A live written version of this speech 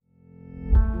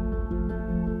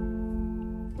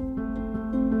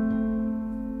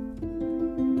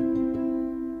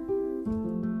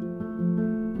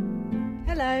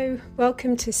Hello,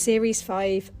 welcome to Series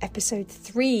 5, Episode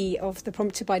 3 of the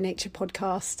Prompted by Nature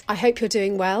podcast. I hope you're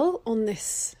doing well on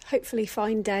this hopefully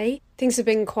fine day. Things have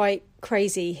been quite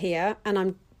crazy here and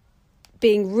I'm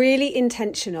being really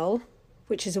intentional,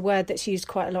 which is a word that's used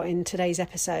quite a lot in today's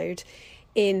episode,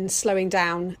 in slowing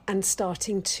down and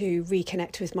starting to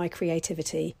reconnect with my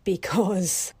creativity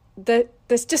because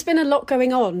there's just been a lot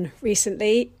going on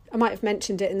recently. I might have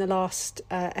mentioned it in the last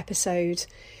episode.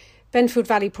 Benfield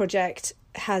Valley Project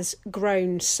has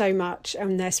grown so much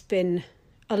and there's been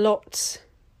a lot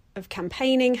of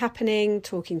campaigning happening,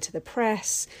 talking to the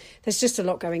press. There's just a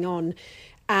lot going on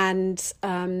and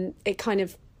it kind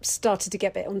of started to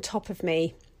get a bit on top of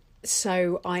me.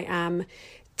 So I am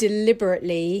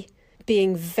deliberately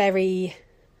being very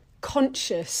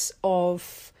conscious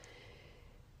of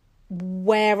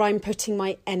where I'm putting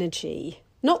my energy.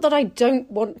 Not that I don't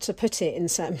want to put it in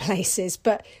certain places,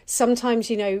 but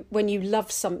sometimes, you know, when you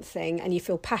love something and you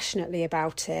feel passionately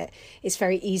about it, it's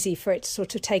very easy for it to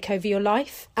sort of take over your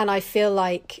life. And I feel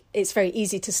like it's very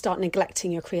easy to start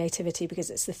neglecting your creativity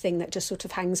because it's the thing that just sort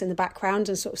of hangs in the background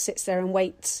and sort of sits there and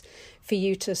waits for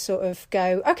you to sort of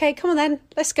go, okay, come on then,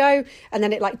 let's go. And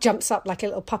then it like jumps up like a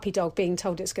little puppy dog being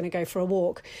told it's going to go for a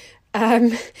walk.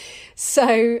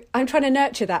 So I'm trying to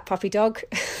nurture that puppy dog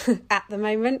at the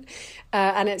moment.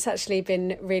 And it's actually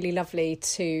been really lovely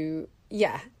to,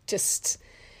 just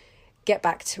get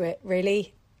back to it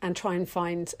really and try and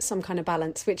find some kind of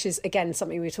balance, which is, again,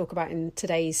 something we talk about in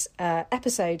today's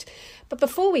episode. But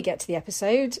before we get to the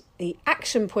episode, the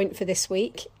action point for this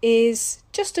week is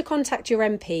just to contact your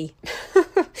MP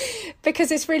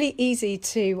because it's really easy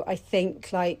to, I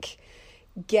think,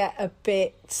 get a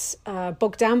bit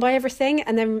bogged down by everything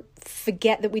and then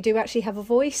forget that we do actually have a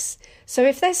voice. So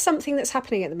if there's something that's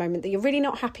happening at the moment that you're really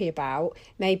not happy about,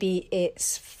 maybe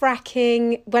it's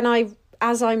fracking.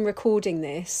 As I'm recording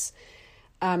this,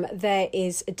 there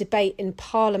is a debate in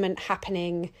Parliament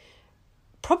happening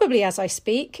probably as I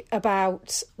speak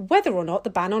about whether or not the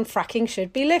ban on fracking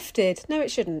should be lifted. No,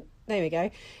 it shouldn't. There we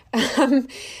go.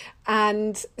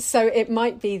 And so it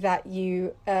might be that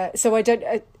you... so I don't...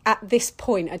 at this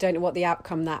point, I don't know what the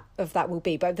outcome of that will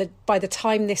be. But by the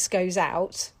time this goes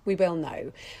out, we will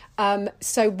know.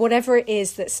 So whatever it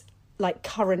is that's like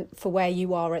current for where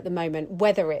you are at the moment,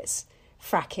 whether it's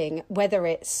fracking, whether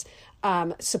it's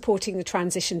supporting the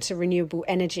transition to renewable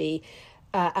energy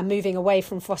and moving away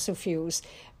from fossil fuels,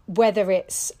 whether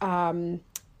it's...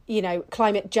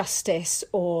 climate justice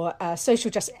or social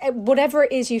justice, whatever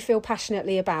it is you feel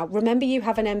passionately about, remember you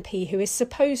have an MP who is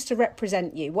supposed to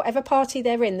represent you. Whatever party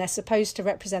they're in, they're supposed to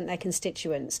represent their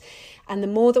constituents. And the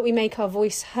more that we make our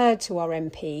voice heard to our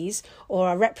MPs or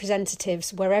our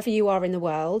representatives, wherever you are in the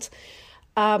world,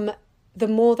 the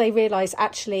more they realise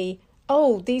actually,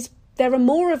 there are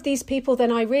more of these people than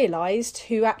I realised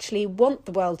who actually want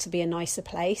the world to be a nicer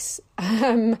place.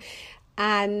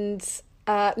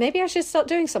 Maybe I should start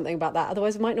doing something about that,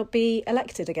 otherwise I might not be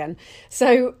elected again.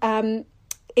 So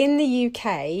in the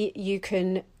UK, you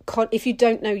can, if you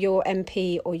don't know your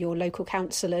MP or your local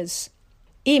councillor's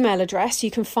email address,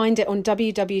 you can find it on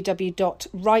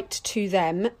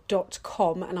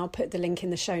www.writetothem.com, and I'll put the link in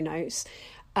the show notes.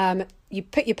 You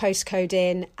put your postcode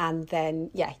in and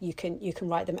then, you can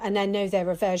write them. And I know there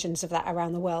are versions of that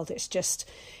around the world. It's just,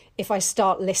 if I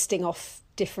start listing off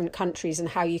different countries and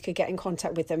how you could get in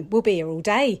contact with them, we'll be here all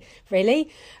day, really.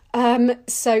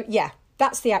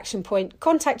 That's the action point.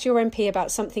 Contact your MP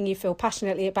about something you feel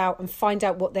passionately about and find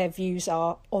out what their views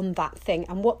are on that thing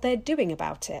and what they're doing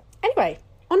about it. Anyway,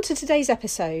 on to today's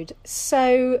episode.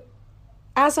 So,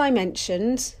 as I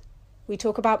mentioned, we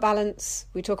talk about balance,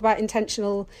 we talk about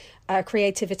intentional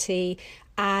creativity,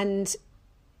 and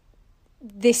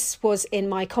this was in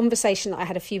my conversation that I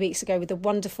had a few weeks ago with the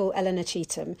wonderful Eleanor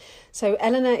Cheetham. So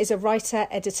Eleanor is a writer,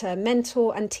 editor,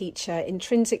 mentor and teacher,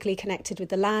 intrinsically connected with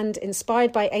the land,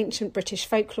 inspired by ancient British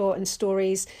folklore and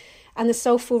stories and the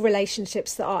soulful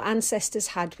relationships that our ancestors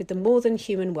had with the more than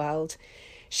human world.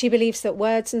 She believes that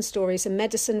words and stories are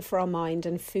medicine for our mind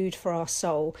and food for our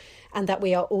soul, and that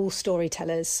we are all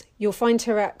storytellers. You'll find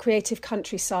her at Creative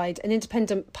Countryside, an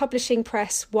independent publishing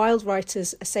press, Wild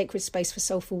Writers, a sacred space for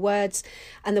soulful words,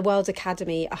 and the World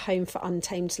Academy, a home for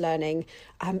untamed learning.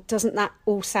 Doesn't that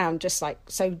all sound just like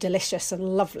so delicious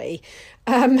and lovely?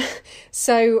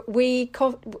 So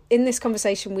in this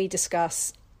conversation, we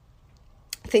discuss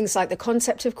things like the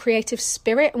concept of creative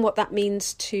spirit and what that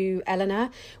means to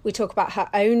Eleanor. We talk about her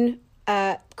own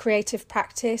creative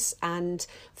practice and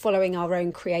following our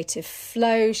own creative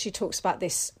flow. She talks about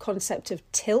this concept of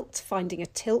tilt, finding a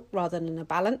tilt rather than a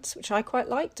balance, which I quite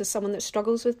liked as someone that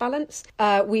struggles with balance.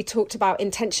 We talked about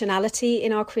intentionality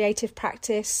in our creative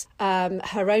practice,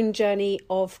 her own journey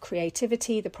of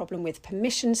creativity, the problem with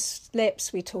permission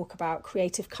slips. We talk about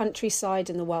Creative Countryside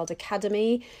and the Wild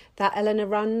Academy that Eleanor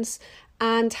runs,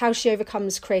 and how she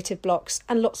overcomes creative blocks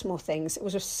and lots more things. It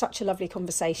was such a lovely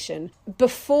conversation.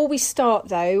 Before we start,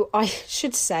 though, I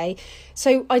should say,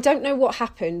 so I don't know what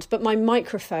happened, but my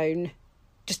microphone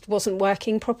just wasn't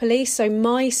working properly. So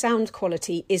my sound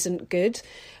quality isn't good.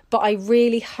 But I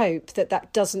really hope that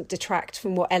that doesn't detract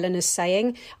from what Eleanor's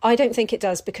saying. I don't think it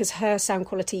does, because her sound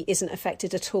quality isn't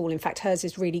affected at all. In fact, hers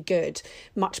is really good,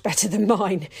 much better than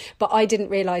mine. But I didn't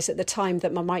realise at the time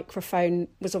that my microphone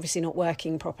was obviously not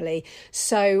working properly.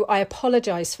 So I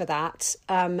apologise for that.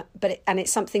 And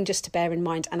it's something just to bear in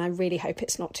mind. And I really hope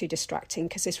it's not too distracting,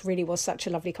 because this really was such a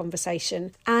lovely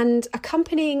conversation. And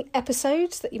accompanying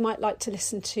episodes that you might like to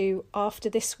listen to after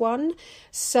this one.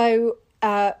 So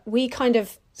we kind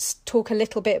of talk a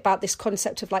little bit about this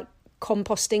concept of like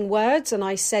composting words, and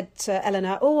I said to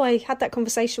Eleanor, I had that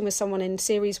conversation with someone in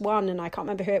series 1 and I can't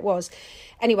remember who it was.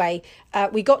 Anyway,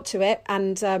 we got to it,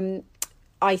 and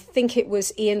I think it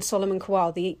was Ian Solomon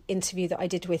Kowal, the interview that I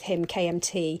did with him,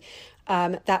 KMT.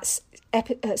 That's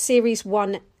series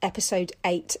 1, episode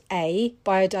 8A,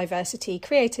 biodiversity,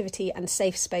 creativity and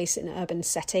safe space in urban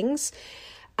settings.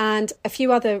 And a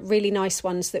few other really nice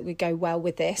ones that would go well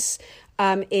with this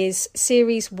is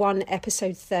Series 1,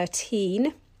 Episode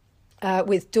 13,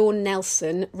 with Dawn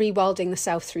Nelson, Rewilding the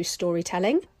South Through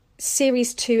Storytelling.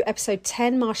 Series 2, Episode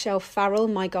 10, Marshall Farrell,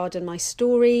 My Garden, My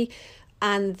Story.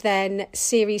 And then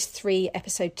Series 3,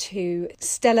 Episode 2,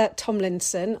 Stella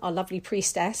Tomlinson, our lovely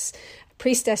priestess,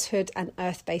 priestesshood and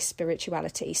earth-based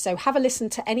spirituality. So have a listen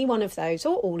to any one of those,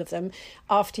 or all of them,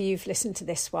 after you've listened to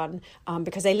this one,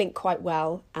 because they link quite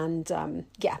well. And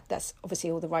that's obviously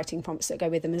all the writing prompts that go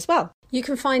with them as well. You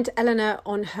can find Eleanor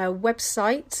on her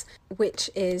website,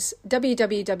 which is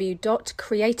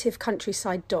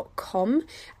www.creativecountryside.com,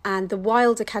 and the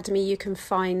Wild Academy you can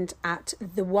find at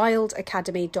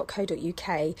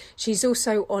thewildacademy.co.uk. She's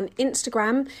also on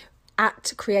Instagram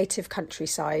at Creative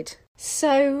Countryside.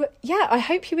 So, I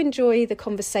hope you enjoy the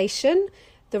conversation.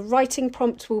 The writing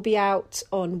prompt will be out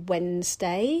on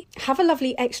Wednesday. Have a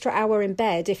lovely extra hour in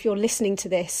bed if you're listening to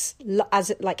this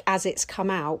as it's come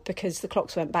out, because the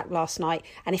clocks went back last night.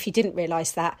 And if you didn't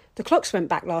realise that, the clocks went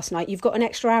back last night. You've got an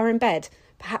extra hour in bed.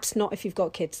 Perhaps not if you've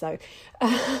got kids, though,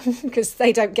 because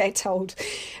they don't get told.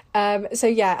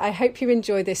 I hope you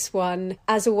enjoy this one.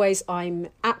 As always, I'm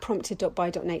at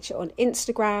prompted.by.nature on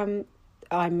Instagram.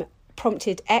 I'm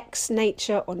Prompted X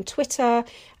Nature on Twitter,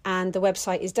 and the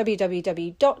website is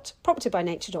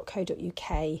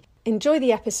www.promptedbynature.co.uk. Enjoy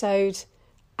the episode,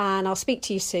 and I'll speak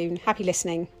to you soon. Happy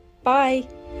listening. Bye.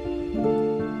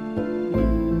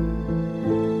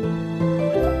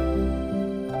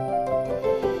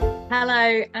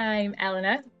 Hello, I'm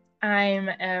Eleanor. I'm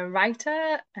a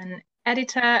writer, an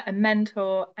editor, a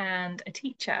mentor, and a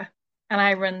teacher. And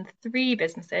I run 3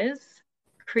 businesses.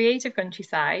 Creative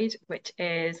Countryside, which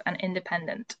is an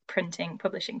independent printing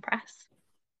publishing press.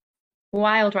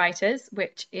 Wild Writers,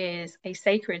 which is a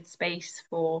sacred space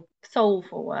for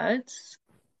soulful words.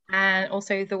 And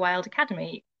also the Wild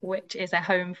Academy, which is a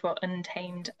home for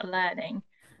untamed learning.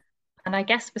 And I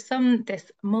guess for some, this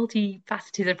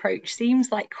multifaceted approach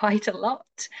seems like quite a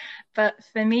lot. But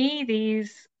for me,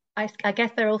 I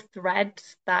guess they're all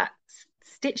threads that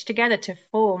stitch together to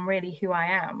form really who I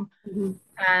am. Mm-hmm.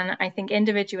 And I think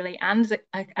individually and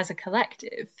as a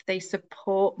collective, they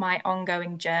support my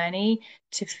ongoing journey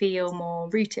to feel more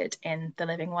rooted in the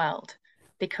living world.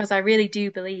 Because I really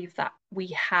do believe that we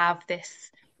hold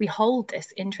this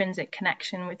intrinsic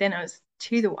connection within us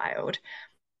to the wild.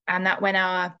 And that when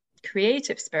our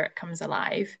creative spirit comes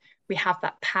alive, we have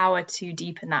that power to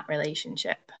deepen that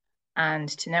relationship and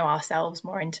to know ourselves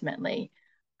more intimately.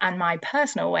 And my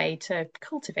personal way to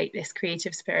cultivate this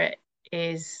creative spirit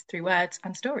is through words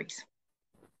and stories.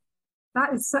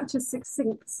 That is such a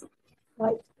succinct,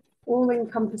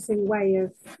 all-encompassing way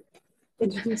of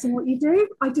introducing what you do.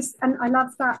 I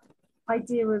love that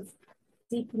idea of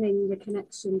deepening the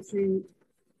connection through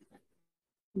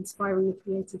inspiring the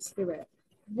creative spirit.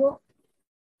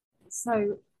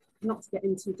 So not to get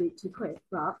into deep too quick,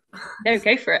 but no,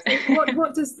 go for it.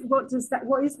 what is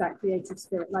that creative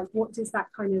spirit? Like, what does that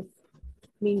kind of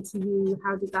mean to you?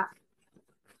 How did that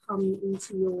come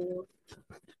into your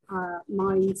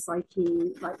mind,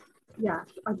 psyche?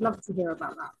 I'd love to hear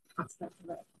about that aspect of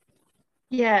it.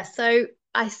 Yeah, so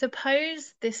I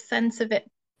suppose this sense of it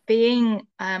being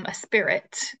a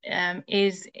spirit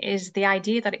is the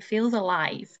idea that it feels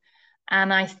alive.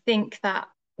 And I think that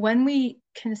when we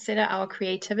consider our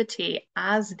creativity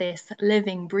as this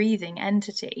living, breathing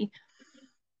entity,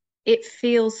 it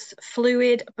feels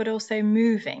fluid but also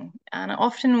moving. And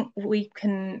often we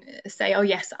can say, oh,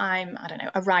 yes, I don't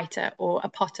know, a writer or a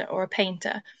potter or a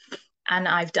painter, and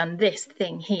I've done this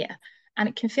thing here. And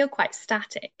it can feel quite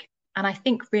static. And I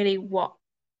think really what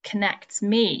connects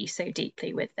me so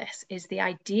deeply with this is the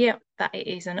idea that it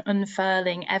is an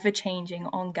unfurling, ever changing,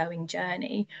 ongoing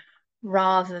journey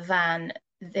rather than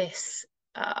this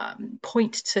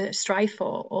point to strive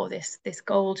for or this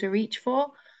goal to reach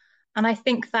for. And I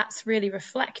think that's really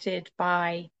reflected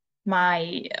by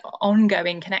my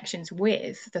ongoing connections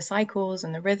with the cycles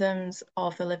and the rhythms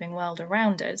of the living world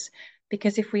around us.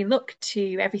 Because if we look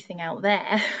to everything out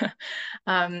there,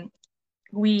 um,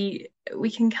 we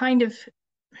can kind of,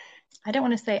 I don't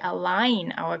want to say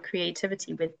align our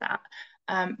creativity with that,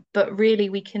 but really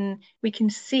we can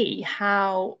see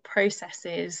how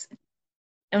processes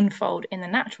unfold in the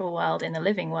natural world, in the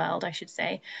living world, I should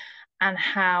say, and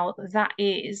how that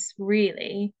is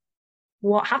really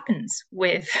what happens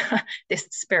with this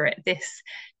spirit, this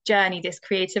journey, this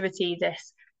creativity,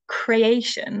 this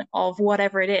creation of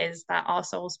whatever it is that our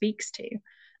soul speaks to.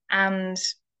 And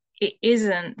it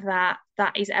isn't that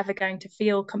that is ever going to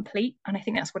feel complete. And I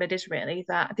think that's what it is really,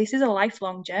 that this is a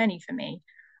lifelong journey for me.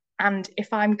 And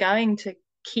if I'm going to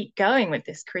keep going with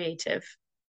this creative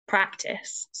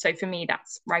practice, so for me,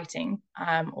 that's writing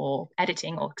or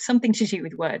editing or something to do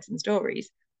with words and stories,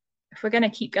 if we're going to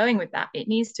keep going with that, it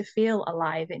needs to feel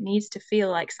alive. It needs to feel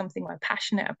like something we're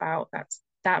passionate about.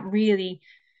 That really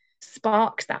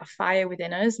sparks that fire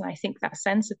within us. And I think that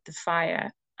sense of the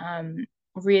fire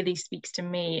really speaks to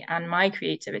me and my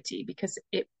creativity, because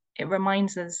it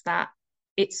reminds us that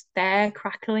it's there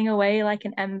crackling away like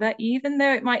an ember, even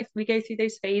though we go through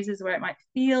those phases where it might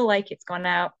feel like it's gone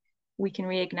out, we can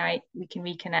reignite, we can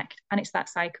reconnect, and it's that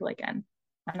cycle again.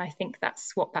 And I think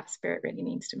that's what that spirit really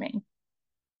means to me.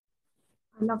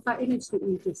 I love that image that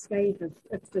you just gave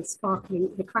of the sparkling,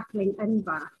 the crackling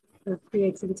ember of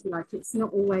creativity. Like it's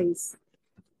not always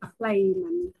a flame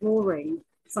and roaring.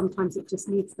 Sometimes it just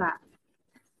needs that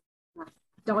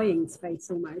dying space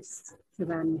almost to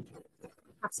then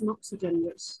have some oxygen,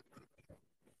 which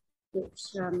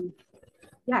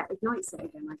yeah, ignites it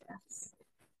again, I guess.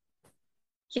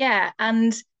 Yeah,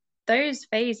 and those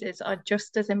phases are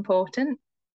just as important,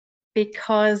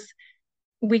 because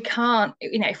we can't,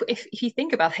 if you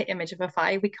think about the image of a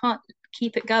fire, we can't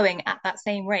keep it going at that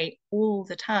same rate all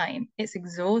the time. It's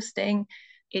exhausting.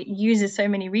 It uses so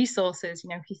many resources.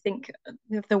 If you think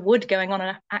of the wood going on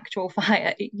an actual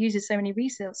fire, it uses so many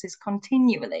resources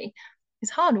continually.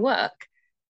 It's hard work.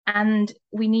 And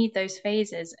we need those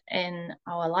phases in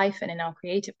our life and in our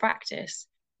creative practice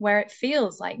where it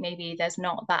feels like maybe there's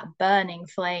not that burning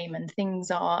flame and things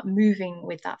are moving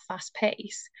with that fast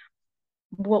pace.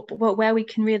 Where we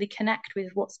can really connect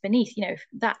with what's beneath,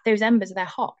 that those embers, they're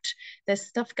hot, there's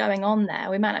stuff going on there,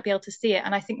 we might not be able to see it.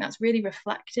 And I think that's really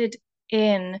reflected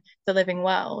in the living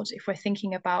world. If we're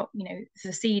thinking about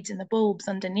the seeds and the bulbs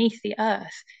underneath the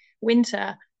earth,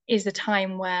 winter is the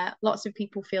time where lots of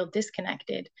people feel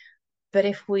disconnected. But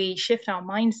if we shift our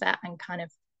mindset and kind of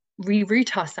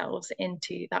reroute ourselves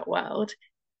into that world,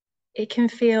 it can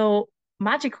feel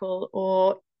magical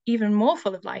or even more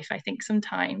full of life. I think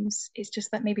sometimes it's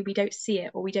just that maybe we don't see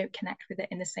it or we don't connect with it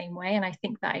in the same way. And I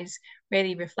think that is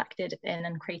really reflected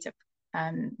in creative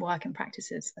work and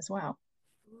practices as well.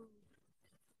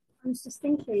 I was just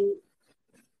thinking,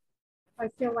 I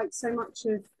feel like so much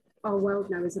of our world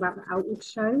now is about the outward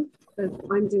show of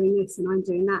I'm doing this and I'm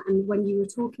doing that. And when you were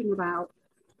talking about,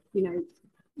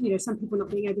 some people not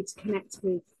being able to connect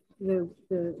with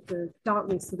the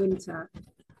darkness, the winter,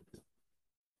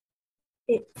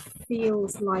 it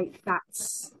feels like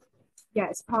that's,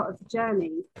 it's part of the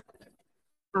journey.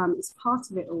 It's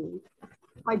part of it all.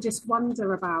 I just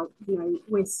wonder about,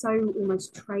 we're so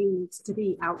almost trained to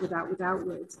be outward,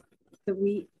 that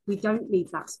we don't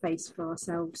leave that space for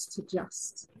ourselves to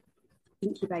just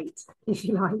incubate, if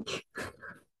you like.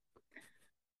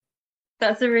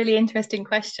 That's a really interesting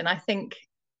question. I think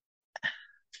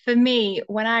for me,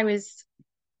 when I was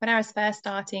first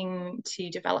starting to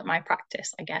develop my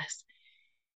practice, I guess,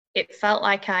 it felt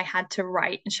like I had to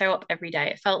write and show up every day.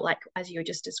 It felt like, as you were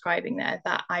just describing there,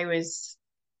 that I was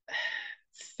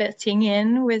fitting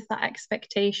in with that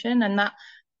expectation and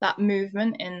that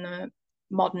movement in the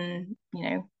modern,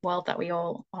 world that we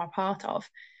all are part of.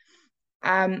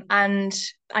 And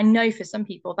I know for some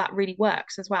people that really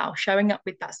works as well, showing up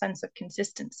with that sense of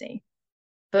consistency.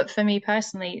 But for me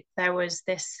personally, there was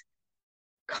this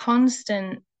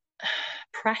constant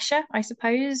pressure, I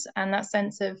suppose, and that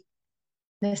sense of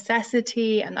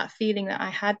necessity and that feeling that I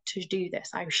had to do this.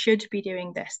 I should be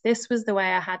doing this. This was the way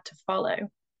I had to follow.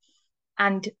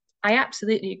 And I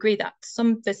absolutely agree that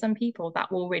for some people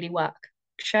that will really work.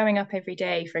 Showing up every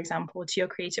day, for example, to your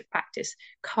creative practice,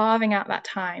 carving out that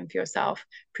time for yourself,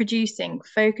 producing,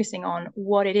 focusing on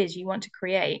what it is you want to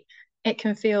create, it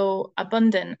can feel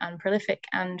abundant and prolific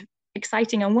and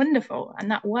exciting and wonderful. And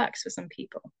that works for some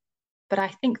people. But I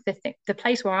think the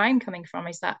place where I'm coming from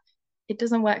is that it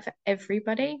doesn't work for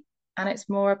everybody. And it's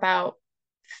more about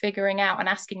figuring out and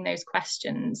asking those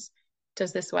questions.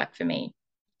 Does this work for me?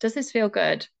 Does this feel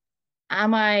good?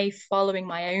 Am I following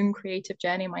my own creative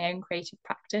journey, my own creative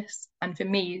practice? And for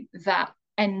me, that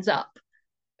ends up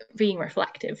being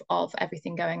reflective of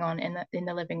everything going on in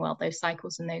the living world, those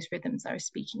cycles and those rhythms I was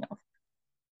speaking of.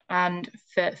 And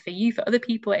for you, for other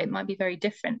people, it might be very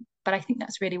different. But I think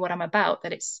that's really what I'm about,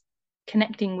 that it's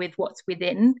connecting with what's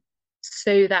within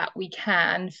so that we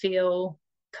can feel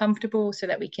comfortable, so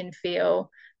that we can feel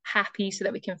happy, so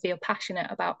that we can feel passionate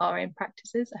about our own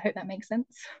practices. I hope that makes sense.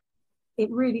 It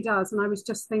really does. And I was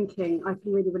just thinking, I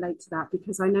can really relate to that,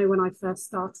 because I know when I first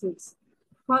started,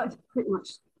 well, pretty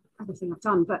much everything I've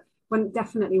done, but when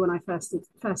I first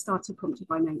started Prompted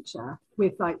by Nature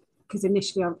with because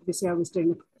initially, obviously, I was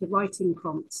doing the writing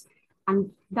prompts,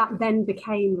 and that then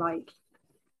became like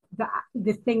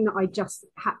the thing that I just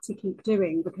had to keep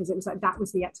doing, because it was like that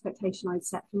was the expectation I'd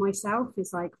set for myself,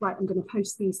 is like, right, I'm going to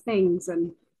post these things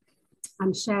and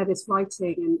share this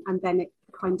writing, and then it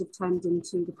kind of turned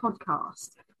into the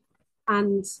podcast.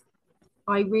 And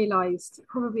I realized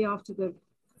probably after the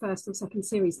first or second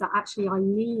series that actually I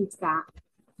need that,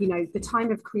 the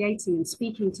time of creating and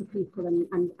speaking to people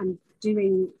and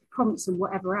doing prompts and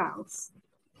whatever else.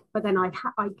 But then I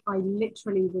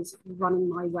literally was running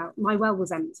my well. My well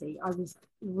was empty. I was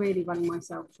really running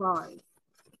myself dry.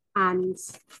 And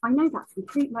I know that from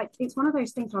it's one of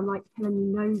those things where I'm like, Helen, you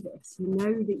know this. You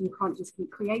know that you can't just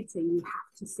keep creating. You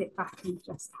have to sit back and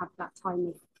just have that time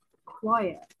of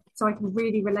quiet. So I can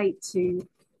really relate to,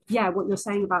 what you're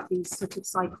saying about these sort of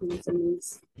cycles and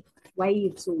these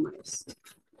waves almost,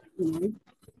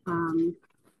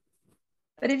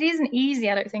 But it isn't easy,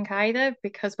 I don't think, either,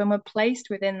 because when we're placed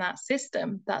within that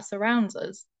system that surrounds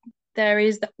us, there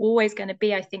is always going to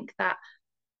be, I think, that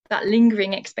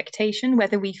lingering expectation,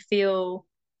 whether we feel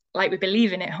like we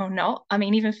believe in it or not. I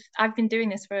mean, even I've been doing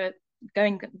this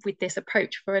going with this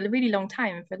approach for a really long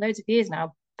time, for loads of years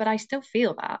now, but I still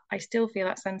feel that. I still feel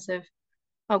that sense of,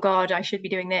 oh God, I should be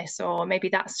doing this, or maybe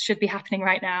that should be happening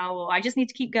right now, or I just need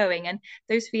to keep going. And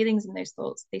those feelings and those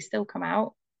thoughts, they still come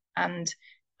out. And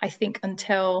I think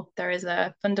until there is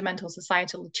a fundamental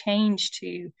societal change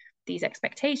to these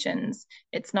expectations,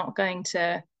 it's not going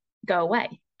to go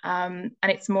away. And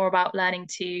it's more about learning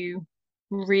to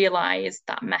realize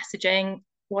that messaging,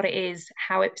 what it is,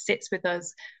 how it sits with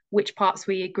us, which parts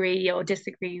we agree or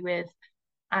disagree with,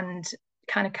 and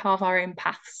kind of carve our own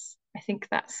paths. I think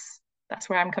that's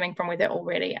where I'm coming from with it all,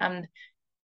 really. And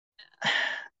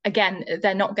again,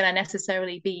 they're not going to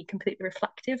necessarily be completely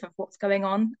reflective of what's going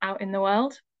on out in the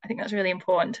world. I think that's really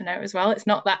important to note as well. It's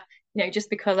not that,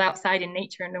 just because outside in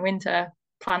nature in the winter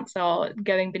plants are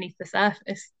going beneath the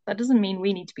surface, that doesn't mean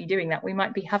we need to be doing that. We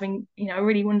might be having, a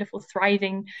really wonderful,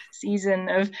 thriving season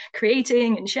of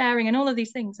creating and sharing and all of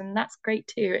these things. And that's great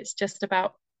too. It's just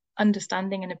about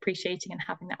understanding and appreciating and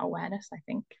having that awareness, I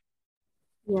think.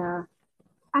 Yeah.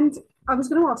 And I was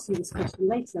going to ask you this question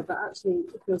later, but actually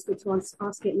it feels good to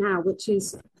ask it now, which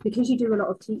is, because you do a lot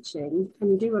of teaching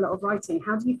and you do a lot of writing,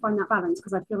 how do you find that balance?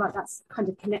 Because I feel like that's kind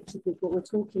of connected with what we're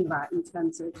talking about in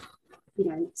terms of,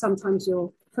 sometimes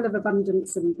you're full of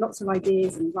abundance and lots of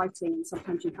ideas and writing, and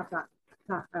sometimes you have that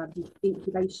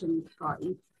incubation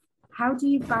time. How do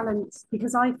you balance?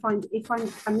 Because I find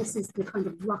and this is the kind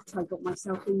of rut I got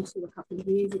myself into a couple of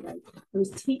years ago, I was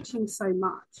teaching so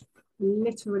much,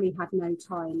 literally had no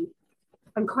time.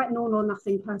 I'm quite an all or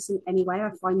nothing person anyway. I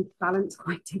find balance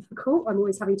quite difficult. I'm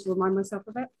always having to remind myself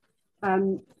of it.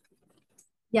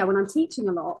 When I'm teaching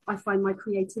a lot, I find my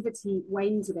creativity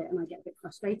wanes a bit and I get a bit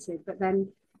frustrated. But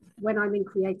then when I'm in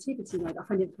creativity mode, I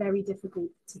find it very difficult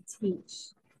to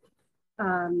teach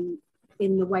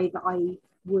in the way that I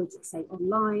would, say,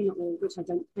 online, or which I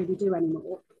don't really do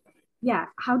anymore. Yeah.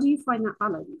 How do you find that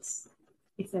balance,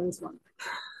 if there is one?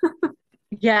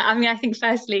 Yeah, I mean, I think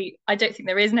firstly, I don't think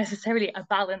there is necessarily a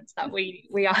balance that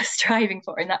we are striving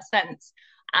for in that sense.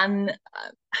 And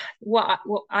what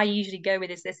I usually go with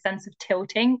is this sense of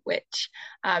tilting, which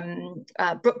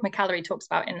Brooke McAlary talks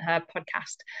about in her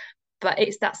podcast. but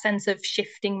it's that sense of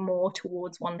shifting more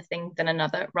towards one thing than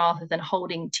another, rather than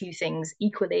holding two things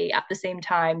equally at the same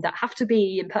time that have to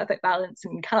be in perfect balance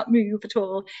and cannot move at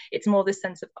all. It's more this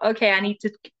sense of, okay, I need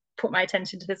to put my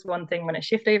attention to this one thing. I'm going to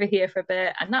shift over here for a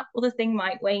bit, and that other thing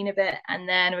might wane a bit, and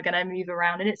then we're going to move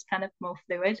around, and it's kind of more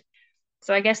fluid.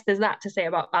 So I guess there's that to say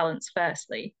about balance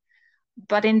firstly.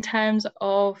 But in terms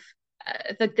of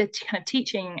the kind of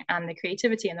teaching and the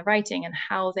creativity and the writing and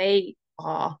how they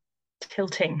are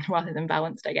tilting rather than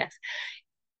balanced, I guess.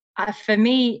 For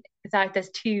me, there's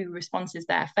two responses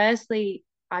there. Firstly,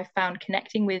 I found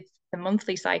connecting with the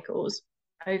monthly cycles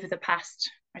over the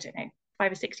past, I don't know,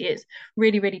 5 or 6 years,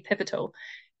 really, really pivotal,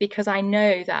 because I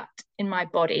know that in my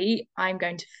body, I'm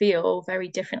going to feel very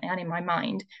differently, and in my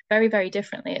mind, very, very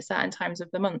differently at certain times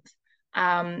of the month.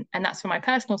 And that's for my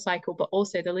personal cycle, but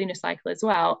also the lunar cycle as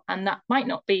well. And that might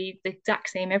not be the exact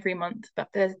same every month, but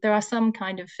there are some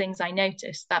kind of things I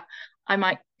notice that I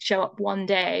might show up one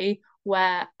day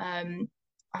where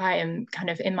I am kind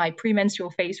of in my premenstrual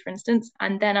phase, for instance,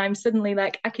 and then I'm suddenly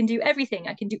like, I can do everything.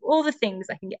 I can do all the things.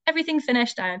 I can get everything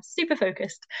finished. I am super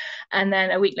focused. And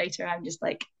then a week later, I'm just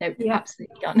like, nope,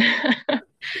 absolutely gone.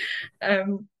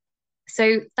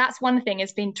 So that's one thing,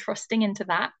 is being trusting into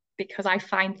that, because I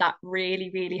find that really,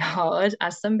 really hard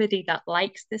as somebody that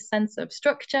likes this sense of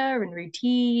structure and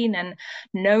routine and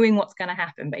knowing what's going to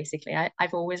happen, basically.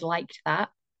 I've always liked that.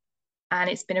 And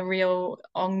it's been a real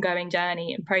ongoing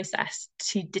journey and process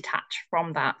to detach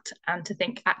from that and to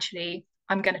think, actually,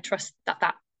 I'm going to trust that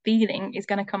that feeling is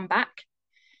going to come back,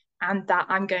 and that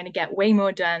I'm going to get way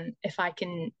more done if I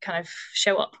can kind of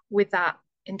show up with that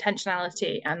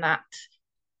intentionality and that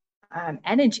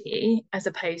energy, as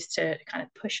opposed to kind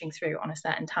of pushing through on a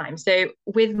certain time. So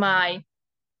with my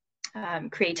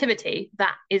creativity,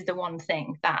 that is the one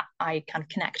thing that I kind of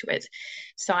connect with.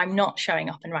 So I'm not showing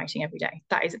up and writing every day.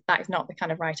 That is not the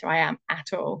kind of writer I am at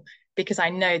all, because I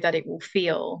know that it will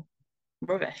feel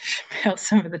rubbish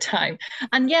some of the time.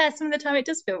 And yeah, some of the time it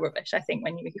does feel rubbish, I think,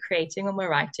 when you're creating, when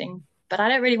we're writing. But I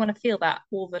don't really want to feel that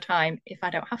all the time if I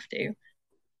don't have to.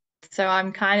 So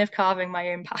I'm kind of carving my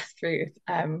own path through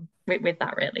with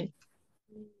that, really.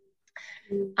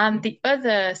 And the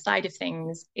other side of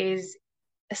things is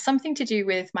something to do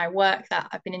with my work that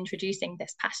I've been introducing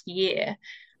this past year,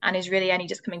 and is really only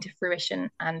just coming to fruition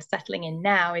and settling in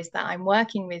now, is that I'm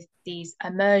working with these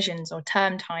immersions or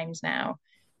term times now.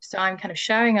 So I'm kind of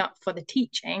showing up for the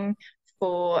teaching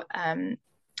for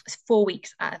 4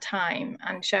 weeks at a time,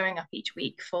 and showing up each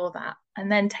week for that,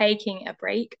 and then taking a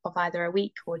break of either a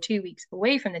week or 2 weeks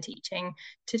away from the teaching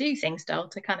to do things still,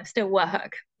 to kind of still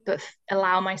work, but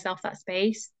allow myself that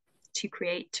space to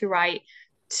create, to write,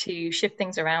 to shift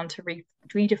things around, to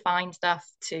redefine stuff,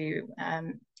 to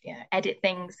edit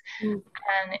things. And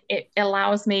it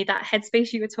allows me that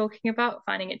headspace you were talking about,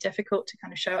 finding it difficult to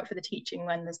kind of show up for the teaching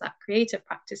when there's that creative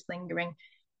practice lingering.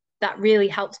 That really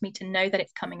helps me to know that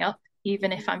it's coming up,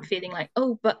 even if I'm feeling like,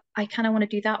 oh, but I kind of want to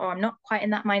do that, or I'm not quite in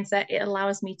that mindset. It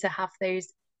allows me to have those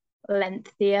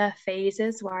lengthier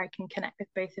phases where I can connect with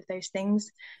both of those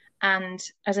things. And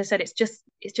as I said, it's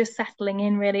just settling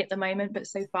in really at the moment, but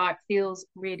so far it feels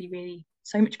really, really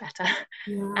so much better.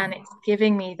 And it's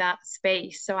giving me that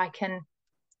space so I can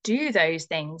do those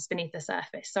things beneath the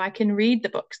surface, so I can read the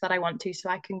books that I want to, so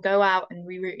I can go out and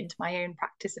reroute into my own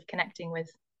practice of connecting with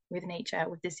nature,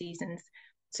 with the seasons,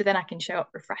 so then I can show up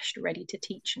refreshed, ready to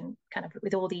teach, and kind of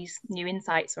with all these new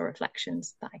insights or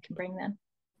reflections that I can bring then.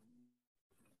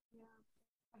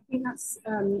 I think that's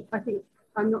I think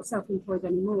I'm not self-employed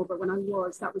anymore, but when I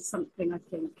was, that was something. I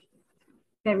think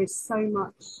there is so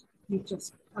much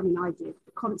I did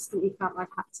constantly felt like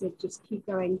I had to just keep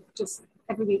going, just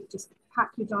every week, just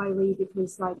pack your diary,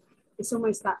 because like it's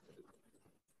almost that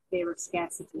fear of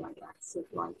scarcity, I guess, of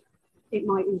like it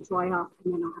might all dry up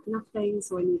and then I'll have nothing,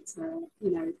 so I need to,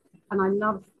 and I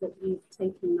love that you've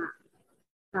taken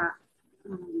that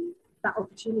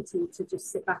opportunity to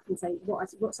just sit back and say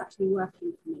what's actually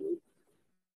working for me,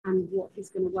 and what is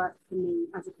going to work for me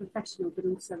as a professional, but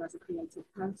also as a creative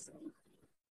person.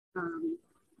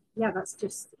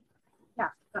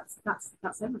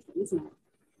 That's everything, isn't it?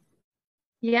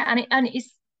 Yeah, and I'm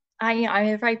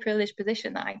in a very privileged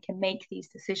position that I can make these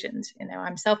decisions.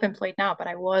 I'm self-employed now, but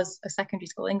I was a secondary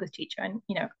school English teacher, and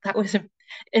that was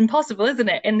impossible, isn't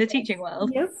it, in the teaching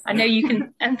world? Yes. I know you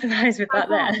can empathize with that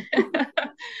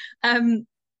there.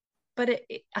 But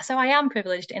so I am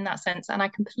privileged in that sense, and I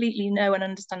completely know and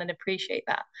understand and appreciate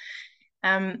that.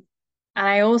 And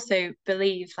I also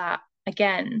believe that,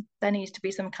 again, there needs to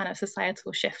be some kind of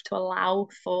societal shift to allow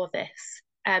for this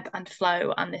ebb and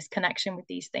flow and this connection with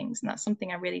these things. And that's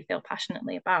something I really feel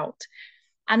passionately about.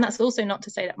 And that's also not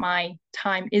to say that my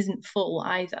time isn't full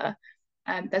either.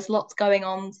 There's lots going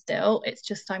on still. It's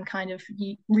just I'm kind of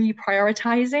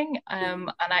reprioritizing.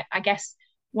 And I guess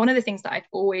one of the things that I've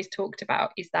always talked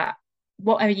about is that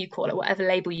whatever you call it, whatever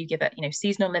label you give it,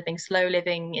 seasonal living, slow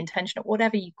living, intentional,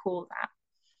 whatever you call that,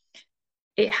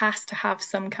 it has to have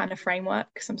some kind of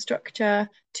framework, some structure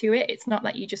to it. It's not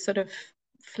that you just sort of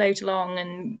float along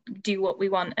and do what we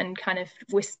want and kind of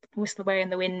whistle away in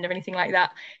the wind or anything like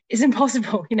that. It's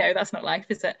impossible. That's not life,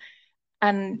 is it?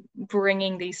 And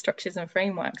bringing these structures and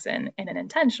frameworks in an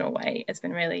intentional way has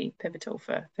been really pivotal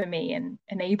for me and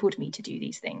enabled me to do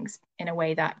these things in a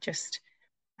way that just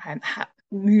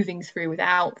moving through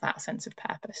without that sense of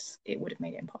purpose, it would have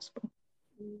made it impossible.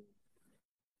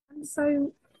 And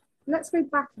so let's go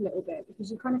back a little bit,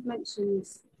 because you kind of mentioned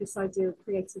this idea of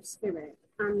creative spirit,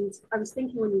 and I was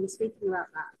thinking when you were speaking about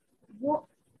that,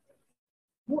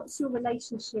 what's your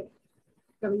relationship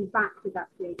going back with that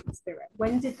creative spirit?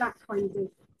 When did that kind of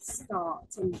start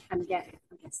and get,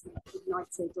 I guess,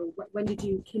 ignited, or when did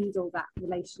you kindle that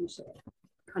relationship?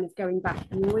 Kind of going back,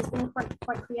 have you always been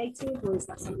quite creative, or is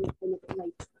that something that's been a bit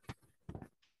later?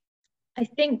 I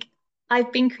think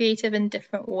I've been creative in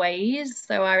different ways.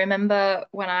 So I remember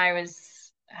when I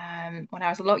was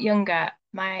a lot younger,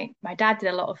 my dad did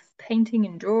a lot of painting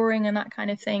and drawing and that kind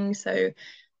of thing. So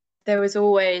there was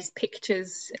always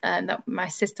pictures that my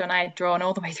sister and I had drawn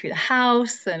all the way through the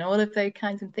house and all of those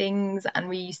kinds of things. And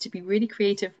we used to be really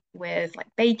creative with like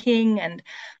baking. And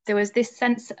there was this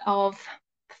sense of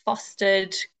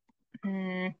fostered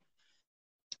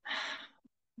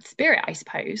spirit, I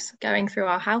suppose, going through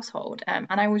our household. And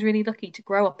I was really lucky to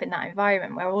grow up in that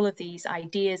environment where all of these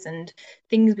ideas and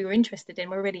things we were interested in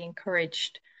were really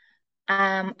encouraged.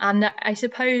 And I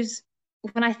suppose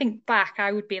when I think back,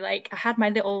 I would be like, I had my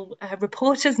little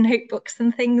reporter's notebooks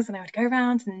and things, and I would go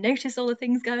around and notice all the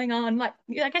things going on, like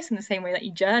I guess in the same way that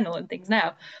you journal and things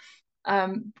now.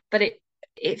 But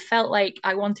it felt like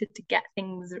I wanted to get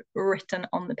things written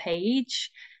on the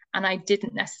page, and I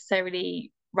didn't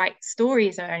necessarily write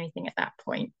stories or anything at that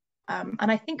point.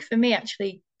 And I think for me,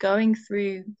 actually, going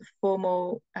through the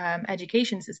formal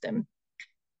education system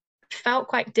felt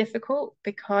quite difficult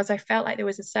because I felt like there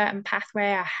was a certain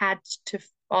pathway I had to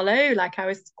follow. Like I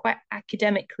was quite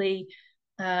academically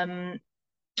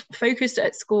focused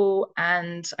at school,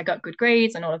 and I got good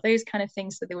grades and all of those kind of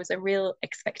things. So there was a real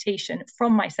expectation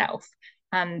from myself,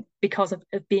 and because of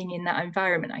being in that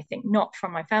environment, I think, not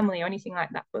from my family or anything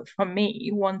like that, but from me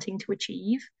wanting to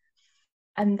achieve.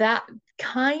 And that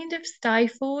kind of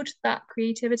stifled that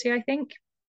creativity, I think,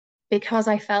 because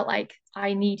I felt like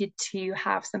I needed to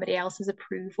have somebody else's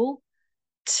approval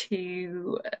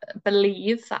to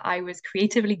believe that I was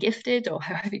creatively gifted, or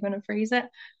however you want to phrase it.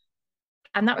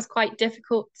 And that was quite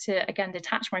difficult to, again,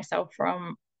 detach myself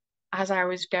from as I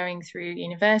was going through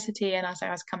university and as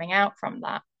I was coming out from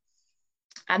that.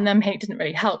 And then it didn't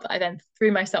really help that I then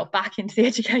threw myself back into the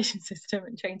education system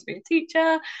and trained to be a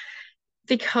teacher,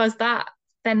 because that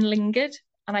then lingered.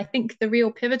 And I think the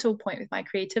real pivotal point with my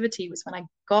creativity was when I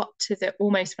got to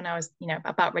almost when I was,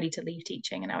 about ready to leave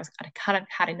teaching, and I kind of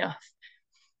had enough.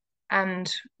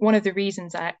 And one of the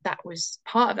reasons that was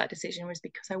part of that decision was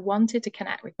because I wanted to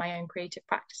connect with my own creative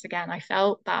practice again. I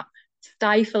felt that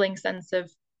stifling sense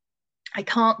of I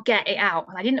can't get it out,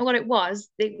 and I didn't know what it was.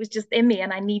 It was just in me,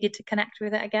 and I needed to connect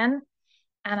with it again.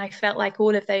 And I felt like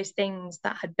all of those things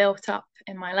that had built up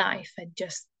in my life had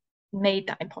just made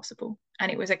that impossible.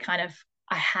 And it was a kind of,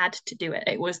 I had to do it.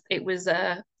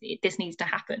 This needs to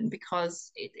happen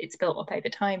because it's built up over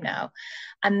time now.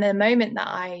 And the moment that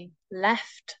I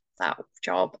left that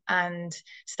job and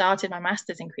started my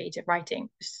master's in creative writing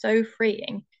was so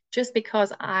freeing, just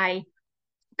because I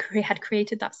had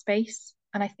created that space.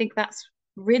 And I think that's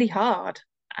really hard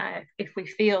if we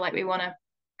feel like we want to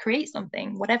create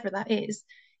something, whatever that is.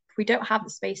 If we don't have the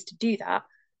space to do that,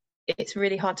 it's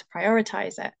really hard to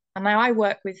prioritize it. And now I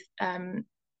work with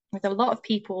a lot of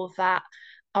people that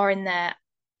are in their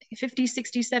 50s,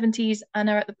 60s, 70s and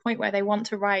are at the point where they want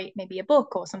to write maybe a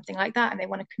book or something like that, and they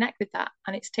want to connect with that.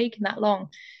 And it's taken that long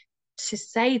to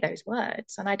say those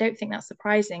words. And I don't think that's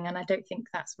surprising, and I don't think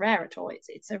that's rare at all.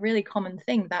 It's a really common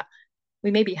thing that we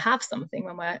maybe have something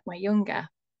when we're younger,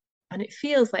 and it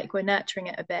feels like we're nurturing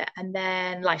it a bit, and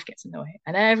then life gets annoying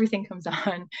and everything comes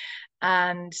on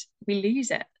and we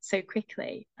lose it so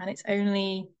quickly. And it's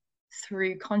only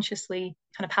through consciously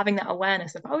kind of having that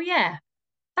awareness of, oh yeah,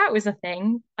 that was a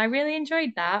thing, I really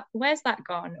enjoyed that, where's that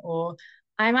gone? Or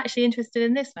I'm actually interested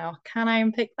in this now, can I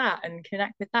unpick that and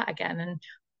connect with that again? And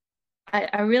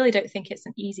I really don't think it's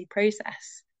an easy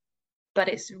process, but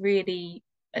it's really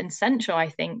essential, I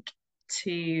think,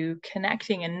 to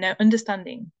connecting and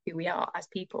understanding who we are as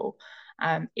people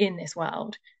in this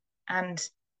world. And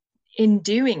in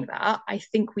doing that, I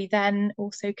think we then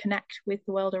also connect with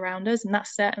the world around us. And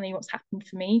that's certainly what's happened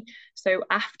for me. So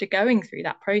after going through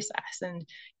that process and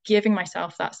giving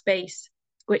myself that space,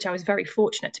 which I was very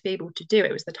fortunate to be able to do,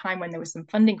 it was the time when there was some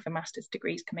funding for master's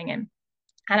degrees coming in.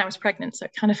 And I was pregnant, so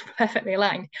it kind of perfectly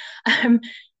aligned.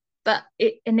 But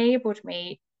it enabled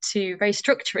me to very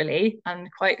structurally and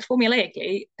quite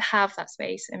formulaically have that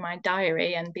space in my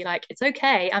diary and be like, it's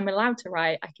okay, I'm allowed to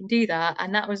write, I can do that.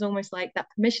 And that was almost like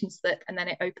that permission slip, and then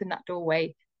it opened that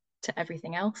doorway to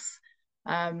everything else.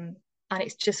 And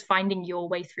it's just finding your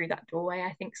way through that doorway.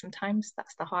 I think sometimes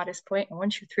that's the hardest point, and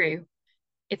once you're through,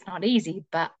 it's not easy,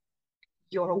 but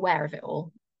you're aware of it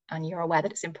all, and you're aware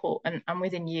that it's important and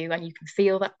within you, and you can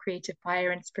feel that creative fire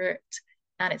and spirit,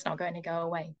 and it's not going to go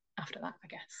away after that, I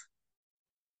guess.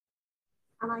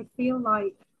 And I feel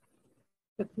like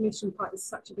the permission part is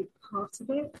such a big part of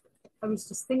it. I was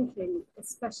just thinking,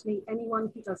 especially anyone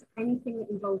who does anything that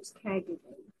involves caregiving,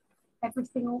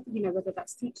 everything, you know, whether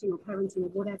that's teaching or parenting or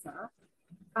whatever,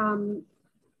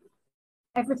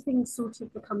 everything sort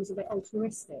of becomes a bit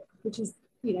altruistic, which is,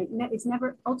 you know, it's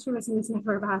never, altruism is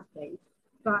never a bad thing,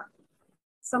 but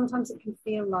sometimes it can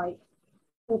feel like,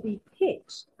 or be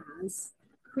pitched as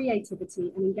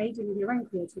creativity and engaging with your own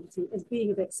creativity as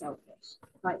being a bit selfish.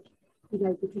 Like, you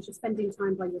know, because you're spending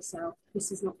time by yourself,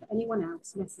 this is not for anyone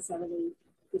else necessarily.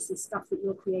 This is stuff that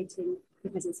you're creating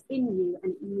because it's in you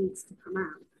and it needs to come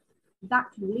out.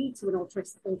 That can lead to an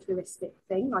altruistic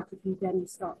thing. Like if you then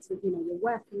start to, you know, you're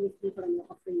working with people and you're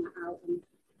offering that out, and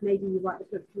maybe you write a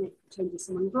book and it changes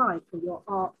someone's life, or your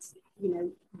art, you know,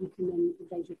 you can then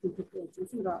engage with people creating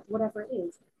some art, whatever it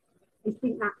is. I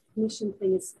think that mission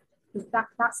thing is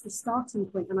that's the starting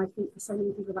point, and I think for so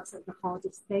many people that's like the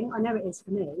hardest thing. I know it is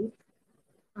for me.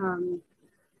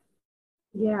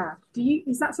 Yeah.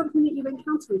 Is that something that you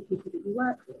encounter with people that you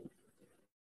work with?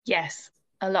 Yes,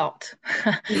 a lot.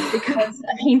 Because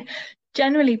I mean,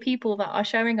 generally people that are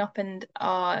showing up and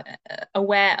are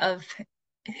aware of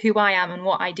who I am and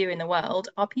what I do in the world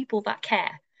are people that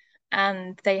care,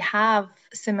 and they have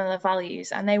similar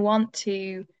values, and they want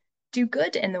to do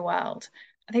good in the world.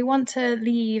 They want to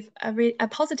leave a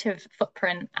positive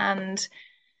footprint and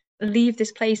leave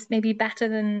this place maybe better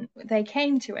than they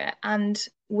came to it. And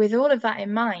with all of that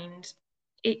in mind,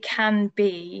 it can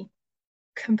be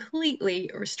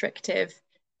completely restrictive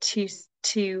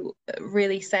to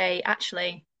really say,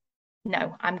 actually,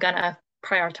 no, I'm gonna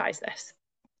prioritize this,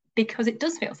 because it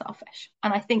does feel selfish.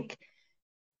 And I think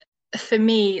for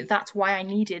me, that's why I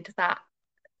needed that.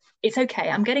 It's okay,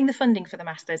 I'm getting the funding for the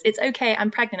masters. It's okay, I'm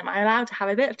pregnant. Am I allowed to have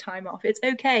a bit of time off? It's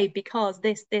okay because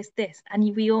this.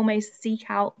 And we almost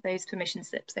seek out those permission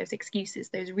slips, those excuses,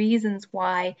 those reasons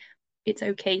why it's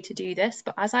okay to do this.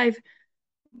 But as I've,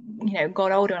 you know,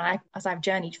 got older and as I've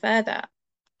journeyed further,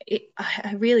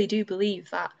 I really do believe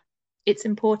that it's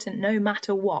important no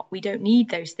matter what. We don't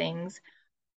need those things,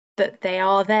 but they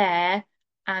are there,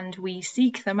 and we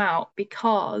seek them out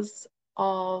because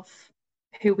of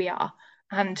who we are,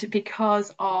 and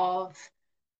because of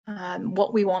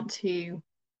what we want to,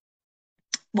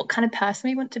 what kind of person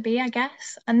we want to be, I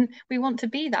guess. And we want to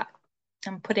be that,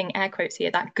 I'm putting air quotes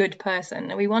here, that good person.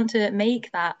 And we want to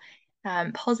make that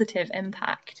positive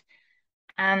impact.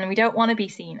 And we don't want to be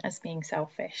seen as being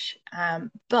selfish.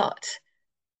 But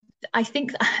I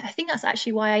think that's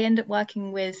actually why I end up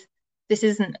working with, this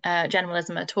isn't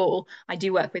generalism at all. I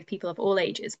do work with people of all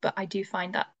ages, but I do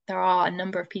find that there are a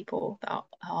number of people that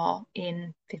are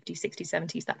in 50s, 60s,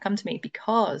 70s that come to me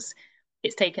because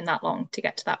it's taken that long to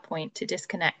get to that point, to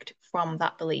disconnect from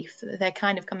that belief. They're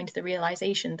kind of coming to the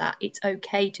realization that it's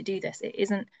okay to do this. It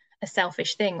isn't a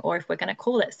selfish thing, or if we're going to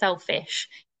call it selfish,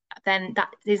 then that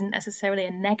isn't necessarily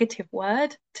a negative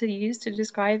word to use to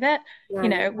describe it. Yeah, you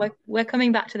know, we're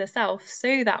coming back to the self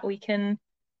so that we can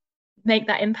make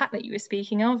that impact that you were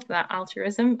speaking of, that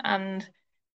altruism. And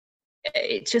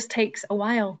it just takes a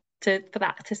while for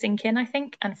that to sink in, I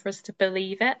think, and for us to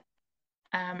believe it.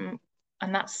 And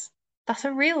that's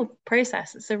a real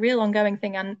process. It's a real ongoing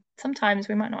thing, and sometimes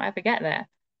we might not ever get there.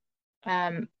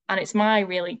 And it's my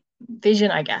really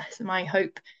vision, I guess, my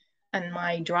hope and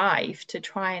my drive to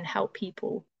try and help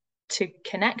people to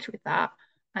connect with that,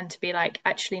 and to be like,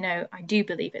 actually, no, I do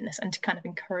believe in this, and to kind of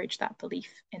encourage that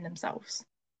belief in themselves.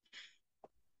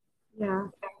 Yeah.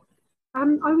 I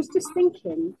was just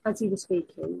thinking as you were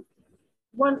speaking,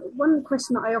 one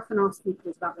question that I often ask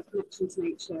people is about the connection to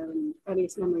nature and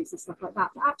earliest memories and stuff like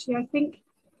that. But actually, I think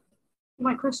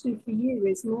my question for you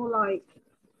is more like,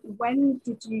 when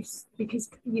did you, because,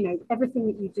 you know, everything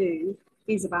that you do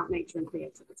is about nature and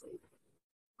creativity.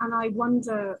 And I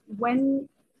wonder, when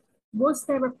was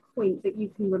there a point that you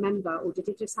can remember, or did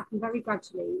it just happen very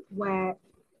gradually, where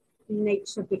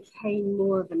nature became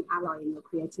more of an ally in your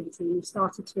creativity and you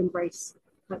started to embrace,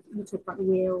 like you talked about the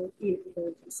wheel,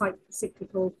 the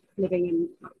cyclical living in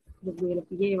like, the wheel of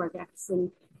the year, I guess.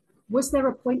 And was there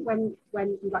a point when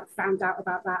you like found out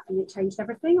about that and it changed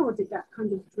everything, or did that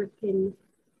kind of drip in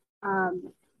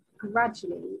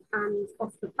gradually? And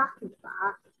off the back of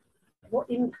that, what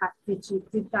impact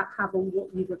did that have on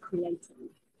what you were creating?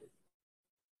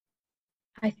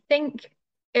 I think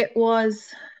it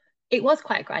was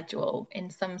quite gradual in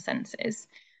some senses.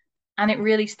 And it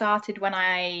really started when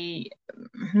I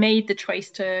made the choice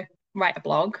to write a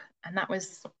blog. And that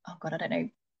was, oh God, I don't know,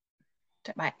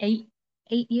 about eight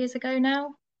years ago now.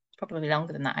 It's probably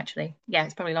longer than that, actually. Yeah,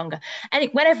 it's probably longer. And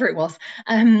whenever it was.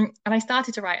 And I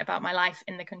started to write about my life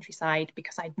in the countryside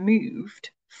because I'd moved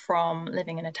from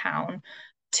living in a town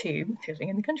to living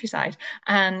in the countryside.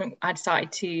 And I'd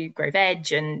started to grow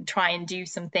veg and try and do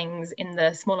some things in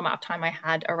the small amount of time I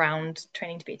had around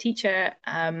training to be a teacher.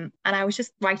 And I was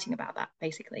just writing about that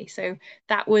basically. So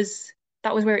that was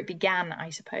where it began,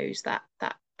 I suppose, that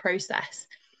process.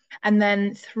 And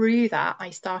then through that,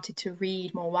 I started to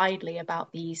read more widely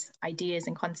about these ideas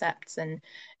and concepts and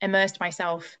immersed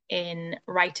myself in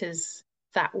writers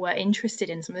that were interested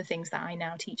in some of the things that I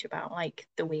now teach about, like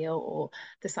the wheel or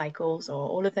the cycles or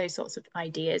all of those sorts of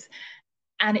ideas.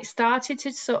 And it started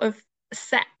to sort of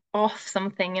set off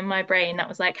something in my brain that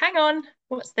was like, hang on,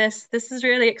 what's this? This is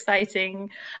really exciting.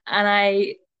 And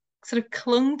I sort of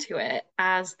clung to it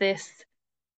as this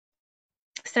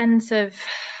sense of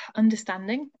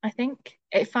understanding. I think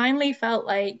it finally felt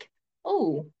like,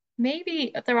 oh,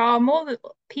 maybe there are more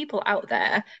people out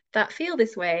there that feel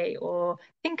this way or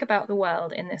think about the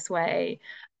world in this way.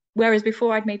 Whereas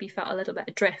before I'd maybe felt a little bit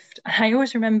adrift. And I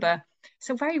always remember, it's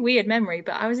a very weird memory,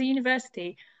 but I was at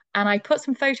university and I put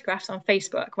some photographs on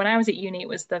Facebook. When I was at uni, it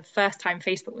was the first time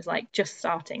Facebook was like just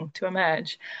starting to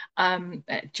emerge.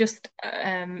 Just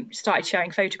started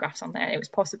sharing photographs on there. It was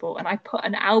possible. And I put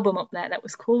an album up there that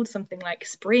was called something like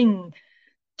Spring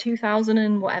 2000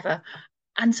 and whatever.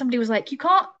 And somebody was like, you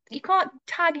can't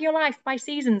tag your life by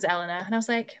seasons, Eleanor. And I was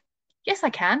like, yes, I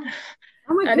can.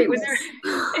 Oh my And it was goodness.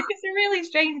 it was a really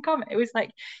strange comment. It was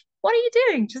like, what are you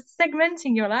doing? Just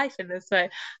segmenting your life in this way.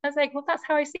 I was like, well, that's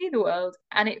how I see the world.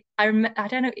 And I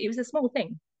don't know, it was a small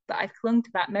thing, but I clung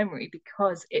to that memory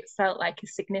because it felt like a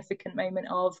significant moment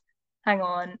of, hang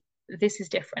on, this is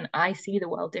different. I see the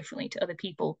world differently to other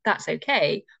people. That's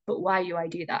okay, but why do I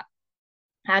do that?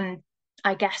 And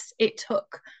I guess it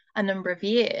took a number of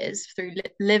years through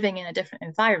living in a different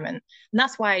environment. And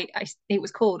that's why it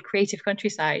was called Creative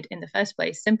Countryside in the first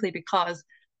place, simply because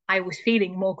I was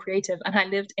feeling more creative and I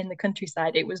lived in the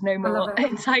countryside. It was no more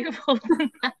insightful than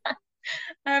that.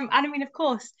 And I mean, of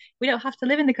course, we don't have to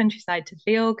live in the countryside to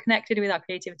feel connected with our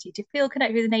creativity, to feel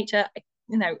connected with nature.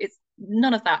 You know, it's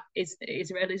none of that is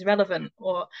relevant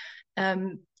or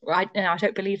I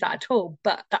don't believe that at all.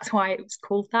 But that's why it was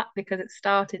called that, because it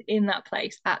started in that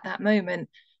place at that moment.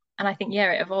 And I think,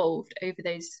 yeah, it evolved over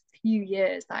those few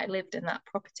years that I lived in that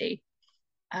property.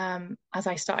 As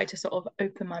I started to sort of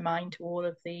open my mind to all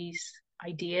of these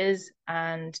ideas,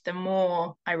 and the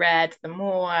more I read, the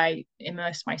more I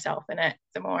immersed myself in it,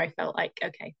 the more I felt like,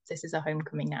 okay, this is a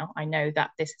homecoming now. I know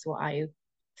that this is what I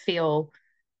feel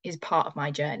is part of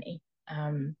my journey.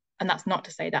 And that's not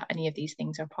to say that any of these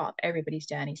things are part of everybody's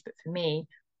journeys, but for me,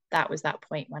 that was that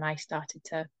point when I started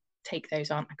to take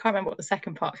those on. I can't remember what the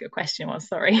second part of your question was,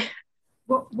 sorry.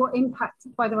 What impact,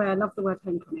 by the way, I love the word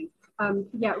homecoming.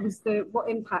 Yeah, it was what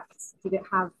impact did it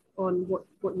have on what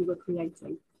you were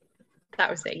creating? That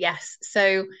was it, yes.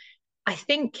 So I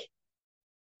think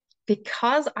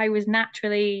because I was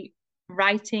naturally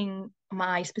writing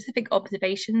my specific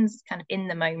observations kind of in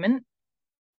the moment,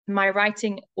 my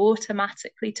writing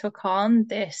automatically took on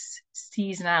this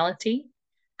seasonality.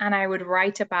 And I would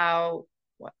write about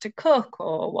what to cook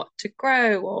or what to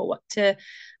grow or what to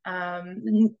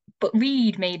but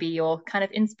read maybe, or kind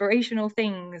of inspirational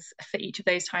things for each of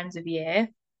those times of year.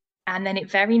 And then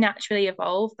it very naturally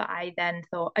evolved that I then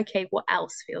thought, okay, what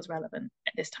else feels relevant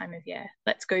at this time of year?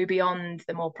 Let's go beyond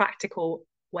the more practical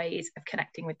ways of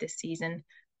connecting with this season.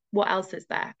 What else is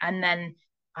there? And then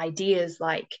ideas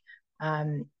like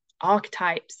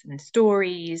archetypes and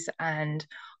stories and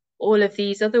all of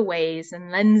these other ways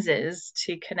and lenses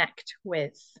to connect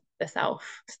with the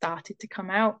self started to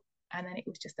come out. And then it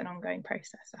was just an ongoing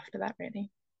process after that,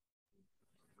 really.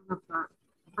 I love that.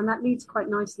 And that leads quite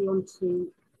nicely on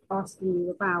to asking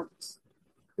you about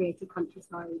Creative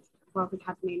Countryside, Wealth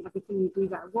Academy, and everything you do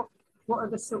there. What are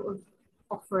the sort of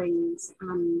offerings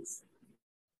and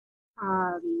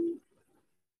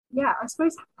Yeah, I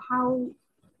suppose how,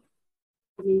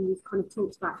 I mean, we've kind of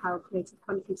talked about how Creative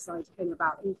Countryside came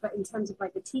about, but in terms of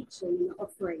like the teaching and the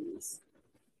offerings,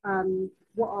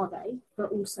 what are they?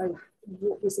 But also,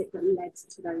 what was it that led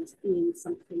to those being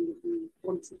something that you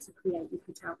wanted to create and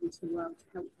put out into the world to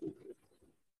help people?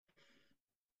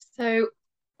 So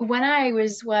when I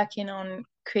was working on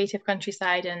Creative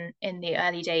Countryside and in the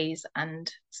early days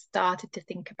and started to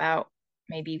think about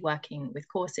maybe working with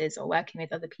courses or working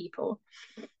with other people,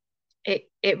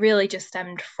 it really just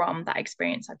stemmed from that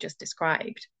experience I've just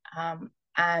described,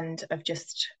 and of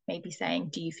just maybe saying,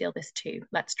 do you feel this too?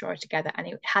 Let's draw it together. And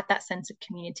it had that sense of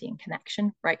community and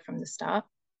connection right from the start.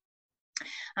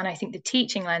 And I think the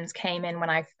teaching lens came in when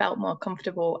I felt more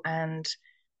comfortable and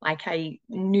like I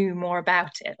knew more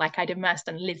about it, like I'd immersed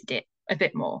and lived it a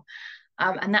bit more.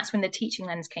 And that's when the teaching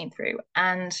lens came through.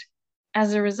 And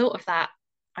as a result of that,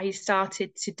 I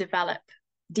started to develop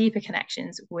deeper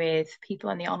connections with people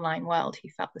in the online world who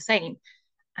felt the same.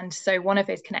 And so one of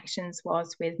those connections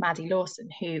was with Maddie Lawson,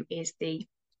 who is the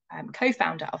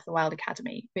co-founder of the Wild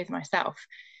Academy with myself.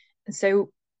 And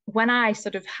so when I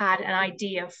sort of had an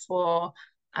idea for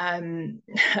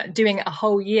doing a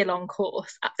whole year-long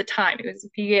course at the time, it was a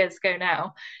few years ago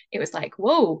now, it was like,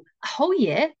 whoa, a whole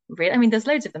year? Really? I mean, there's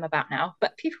loads of them about now,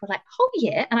 but people were like, whole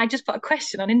year? And I just put a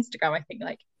question on Instagram, I think,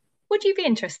 like, would you be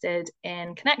interested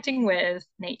in connecting with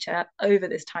nature over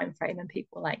this time frame? And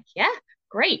people were like, yeah,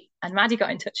 great. And Maddie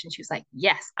got in touch and she was like,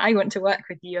 yes, I want to work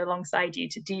with you alongside you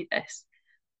to do this.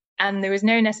 And there was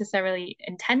no necessarily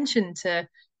intention to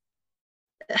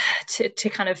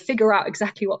kind of figure out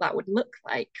exactly what that would look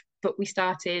like. But we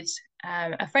started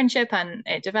a friendship and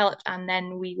it developed, and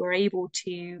then we were able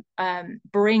to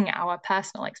bring our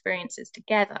personal experiences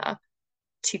together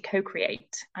to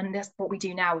co-create. And that's what we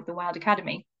do now with the Wild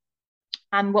Academy.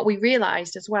 And what we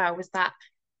realized as well was that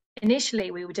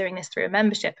initially we were doing this through a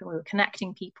membership and we were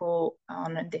connecting people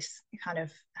on this kind of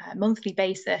monthly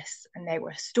basis, and there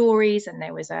were stories and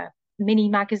there was a mini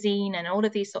magazine and all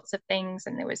of these sorts of things,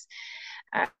 and there was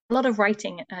a lot of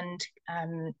writing and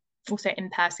also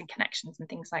in-person connections and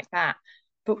things like that.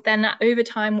 But then over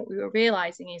time, what we were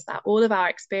realizing is that all of our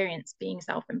experience being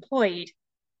self-employed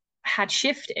had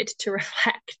shifted to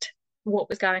reflect what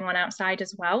was going on outside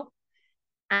as well.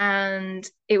 And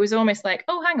it was almost like,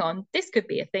 oh, hang on, this could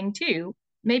be a thing too.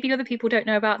 Maybe other people don't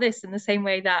know about this in the same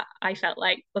way that I felt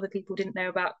like other people didn't know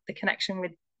about the connection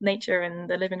with nature and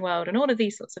the living world and all of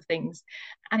these sorts of things.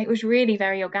 And it was really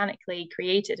very organically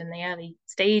created in the early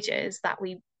stages that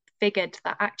we figured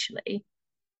that actually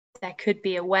there could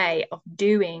be a way of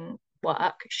doing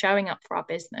work, showing up for our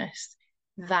business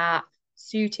that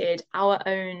suited our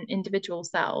own individual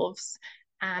selves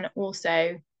and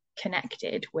also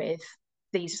connected with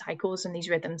these cycles and these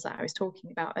rhythms that I was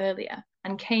talking about earlier,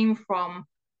 and came from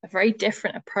a very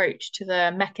different approach to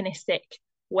the mechanistic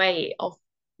way of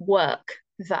work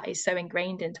that is so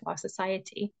ingrained into our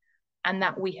society, and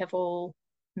that we have all,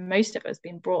 most of us,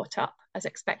 been brought up as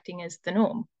expecting as the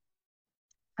norm.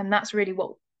 And that's really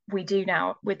what we do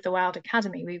now with the Wild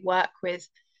Academy. We work with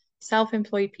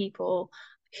self-employed people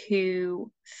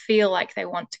who feel like they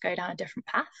want to go down a different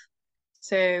path.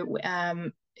 So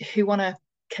who want to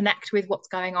connect with what's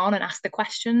going on and ask the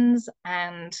questions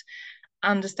and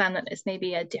understand that it's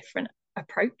maybe a different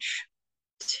approach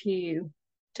to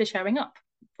showing up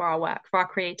for our work, for our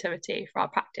creativity, for our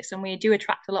practice. And we do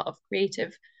attract a lot of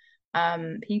creative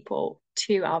people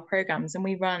to our programs, and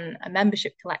we run a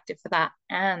membership collective for that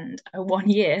and a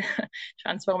 1-year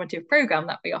transformative program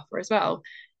that we offer as well,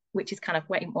 which is kind of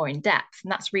way more in depth,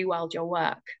 and that's Rewild Your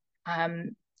Work.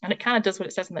 And it kind of does what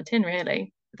it says on the tin,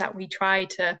 really, that we try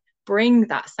to bring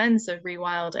that sense of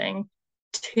rewilding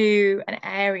to an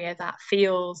area that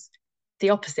feels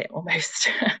the opposite almost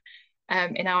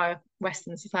in our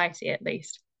Western society, at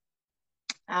least.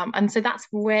 And so that's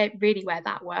where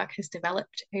that work has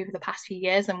developed over the past few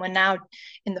years. And we're now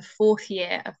in the 4th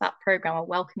year of that program. We're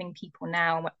welcoming people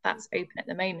now. That's open at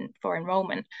the moment for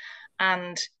enrollment.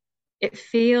 And it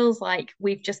feels like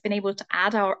we've just been able to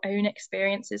add our own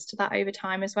experiences to that over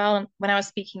time as well. And when I was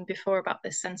speaking before about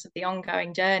this sense of the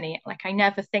ongoing journey, like I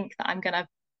never think that I'm going to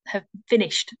have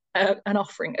finished an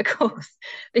offering, a course,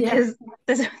 because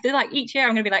there's like each year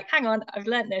I'm going to be like, hang on, I've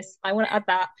learned this, I want to add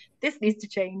that, this needs to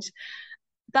change.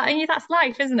 That's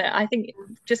life, isn't it? I think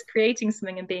just creating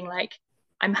something and being like,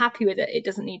 I'm happy with it, it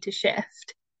doesn't need to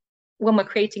shift. When we're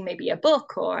creating maybe a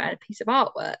book or a piece of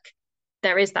artwork,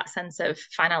 there is that sense of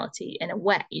finality in a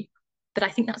way. But I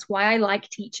think that's why I like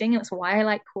teaching. That's why I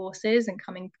like courses and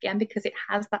coming again, because it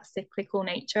has that cyclical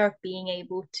nature of being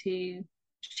able to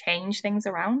change things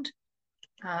around.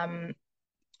 And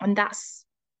that's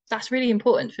that's really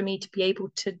important for me to be able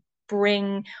to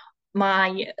bring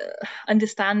my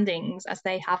understandings as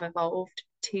they have evolved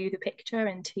to the picture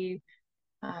and to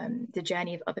the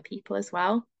journey of other people as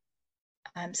well.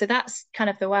 So that's kind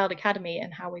of the Wild Academy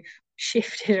and how we've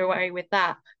shifted away with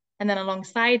that. And then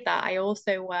alongside that, I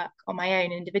also work on my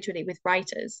own individually with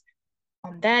writers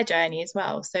on their journey as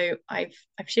well. So I've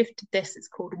shifted this. It's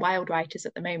called Wild Writers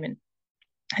at the moment.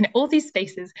 And all these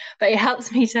spaces, but it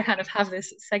helps me to kind of have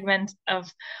this segment of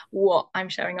what I'm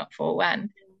showing up for when.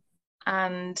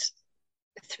 And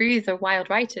through the Wild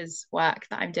Writers work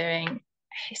that I'm doing,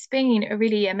 it's been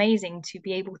really amazing to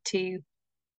be able to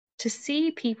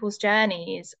see people's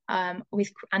journeys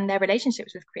with and their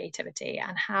relationships with creativity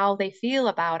and how they feel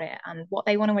about it and what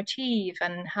they want to achieve,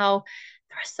 and how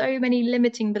there are so many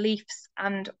limiting beliefs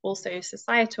and also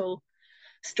societal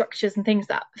structures and things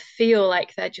that feel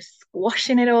like they're just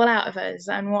squashing it all out of us.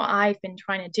 And what I've been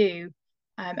trying to do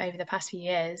over the past few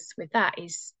years with that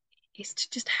is to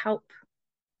just help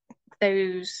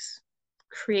those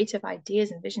creative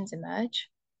ideas and visions emerge.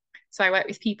 So I work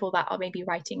with people that are maybe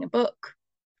writing a book.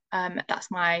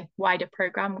 That's my wider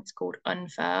program. It's called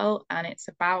Unfurl, and it's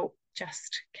about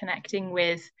just connecting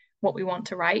with what we want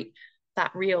to write,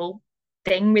 that real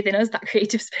thing within us, that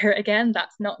creative spirit again,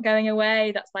 that's not going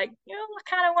away. That's like, you know, I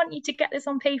kind of want you to get this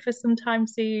on paper sometime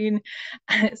soon.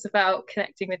 And it's about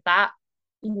connecting with that,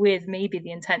 with maybe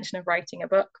the intention of writing a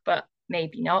book, but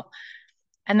maybe not.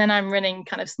 And then I'm running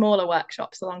kind of smaller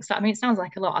workshops alongside. I mean, it sounds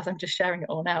like a lot as I'm just sharing it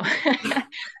all now.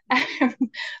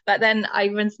 But then I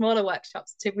run smaller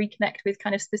workshops to reconnect with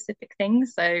kind of specific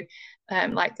things. So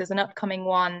like there's an upcoming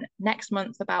one next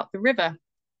month about the river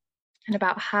and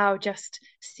about how just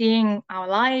seeing our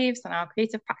lives and our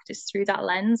creative practice through that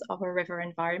lens of a river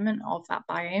environment, of that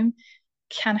biome,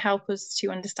 can help us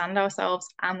to understand ourselves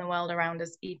and the world around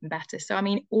us even better. So, I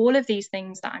mean, all of these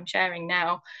things that I'm sharing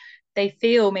now, they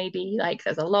feel maybe like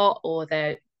there's a lot, or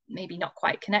they're maybe not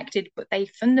quite connected, but they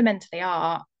fundamentally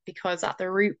are, because at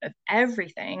the root of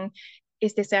everything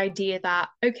is this idea that,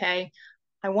 okay,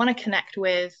 I want to connect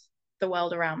with the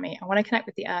world around me. I want to connect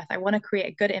with the earth. I want to create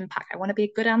a good impact. I want to be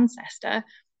a good ancestor.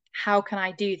 How can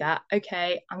I do that?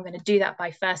 Okay, I'm going to do that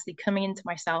by firstly coming into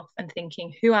myself and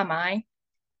thinking, who am I?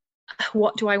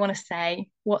 What do I want to say?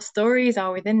 What stories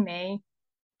are within me?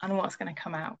 And what's going to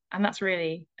come out? And that's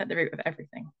really at the root of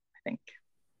everything, I think.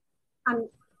 And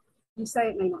you say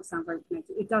it may not sound very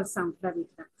connected. It does sound very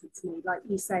connected to me. Like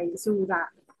you say, it's all that,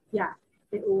 yeah,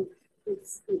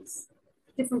 it's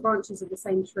different branches of the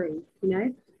same tree, you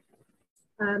know?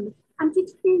 And did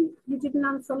you did an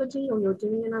anthology, or you're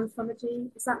doing an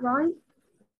anthology, is that right?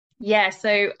 Yeah,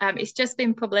 so it's just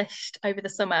been published over the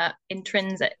summer,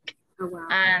 Intrinsic. Oh, wow.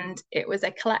 And it was a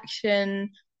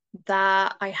collection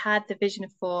that I had the vision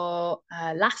for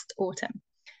last autumn.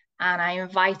 And I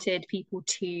invited people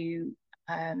to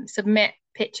submit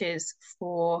pictures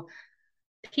for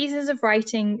pieces of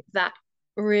writing that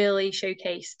really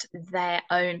showcased their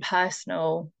own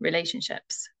personal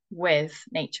relationships with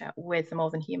nature, with the more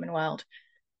than human world.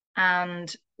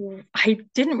 And I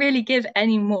didn't really give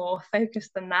any more focus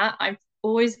than that. I've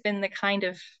always been the kind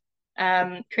of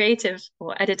creative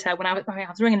or editor. When I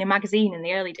was running a magazine in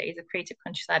the early days of Creative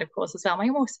Countryside, of course, as well. I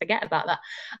almost forget about that.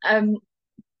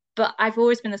 But I've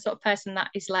always been the sort of person that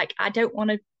is like, I don't want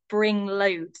to bring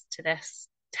loads to this.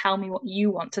 Tell me what you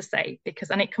want to say,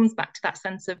 because, and it comes back to that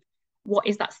sense of what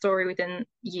is that story within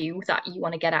you that you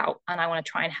want to get out, and I want to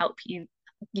try and help you,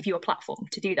 give you a platform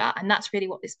to do that. And that's really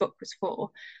what this book was for.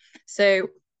 So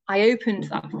I opened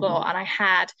that floor and I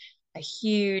had a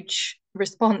huge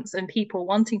response and people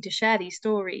wanting to share these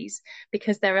stories,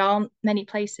 because there aren't many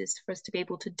places for us to be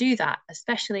able to do that,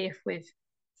 especially if we've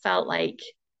felt like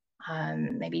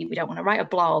maybe we don't want to write a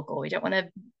blog, or we don't want to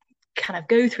kind of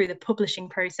go through the publishing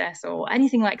process or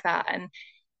anything like that. And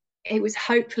it was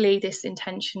hopefully this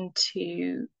intention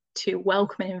to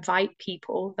welcome and invite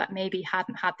people that maybe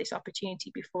hadn't had this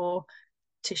opportunity before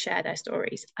to share their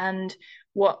stories. And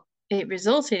what it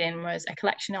resulted in was a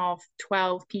collection of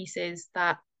 12 pieces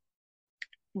that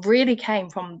really came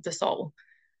from the soul.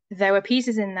 There were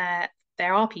pieces in there,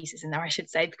 I should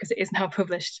say, because it is now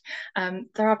published.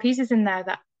 There are pieces in there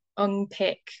that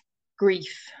unpick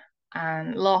grief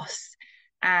and loss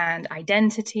and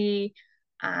identity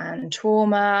and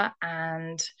trauma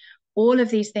and all of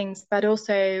these things, but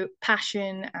also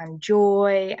passion and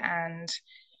joy and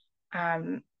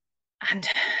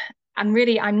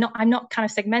really I'm not kind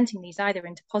of segmenting these either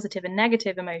into positive and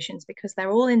negative emotions, because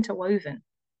they're all interwoven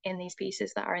in these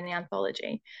pieces that are in the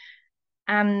anthology.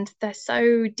 And they're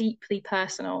so deeply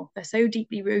personal, they're so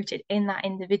deeply rooted in that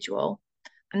individual,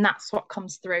 and that's what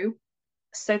comes through.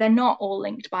 So they're not all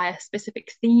linked by a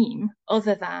specific theme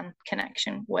other than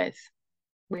connection with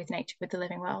nature, with the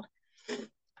living world.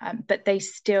 But they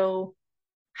still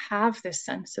have this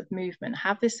sense of movement,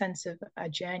 have this sense of a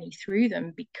journey through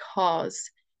them,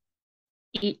 because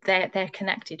they're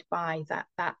connected by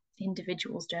that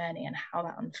individual's journey and how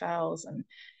that unfurls. And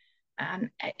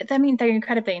I mean, they're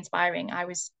incredibly inspiring. I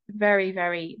was very,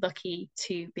 very lucky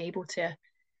to be able to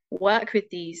work with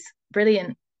these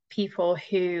brilliant people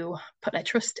who put their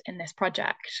trust in this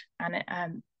project,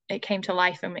 and it came to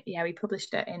life. And yeah, we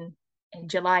published it in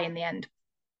July in the end,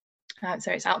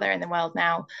 so it's out there in the world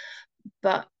now.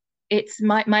 But it's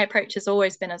my approach has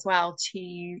always been as well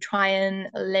to try and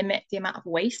limit the amount of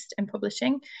waste in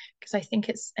publishing, because I think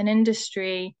it's an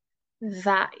industry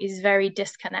that is very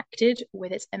disconnected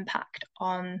with its impact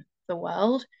on the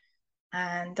world.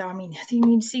 And I mean,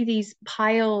 you see these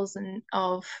piles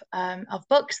of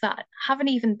books that haven't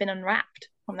even been unwrapped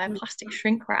from their plastic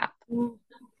shrink wrap.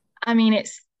 I mean,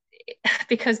 it's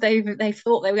because they've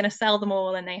thought they were going to sell them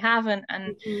all and they haven't.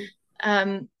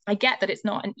 And I get that it's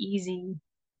not an easy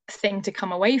thing to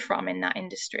come away from in that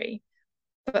industry,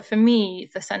 but for me,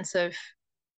 the sense of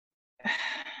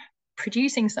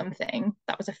producing something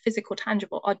that was a physical,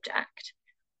 tangible object,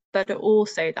 but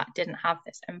also that didn't have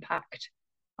this impact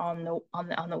on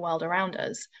the world around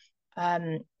us,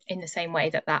 in the same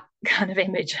way that kind of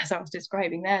image, as I was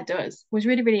describing there, does, was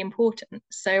really, really important.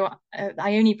 So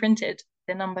I only printed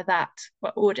the number that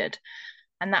were ordered,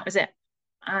 and that was it,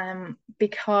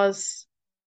 because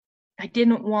I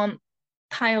didn't want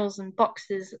piles and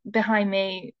boxes behind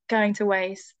me going to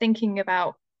waste, thinking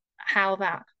about how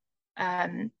that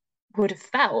would have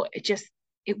felt.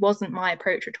 It wasn't my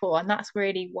approach at all. And that's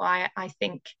really why I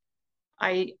think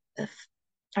I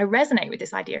resonate with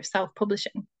this idea of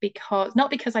self-publishing, because not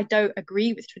because I don't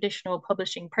agree with traditional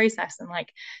publishing process, and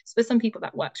like, for some people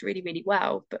that works really, really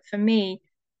well, but for me,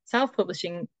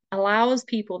 self-publishing allows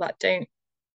people that don't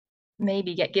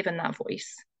maybe get given that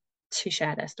voice to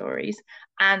share their stories,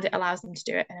 and it allows them to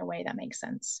do it in a way that makes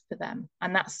sense for them.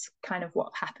 And that's kind of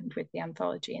what happened with the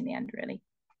anthology in the end, really.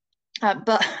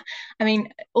 But I mean,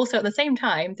 also at the same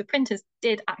time, the printers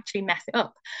did actually mess it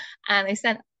up, and they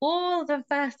sent all the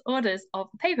first orders of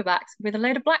the paperbacks with a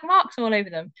load of black marks all over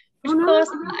them, which of course,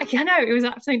 I know, it was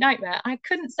an absolute nightmare. I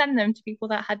couldn't send them to people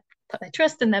that had put their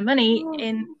trust and their money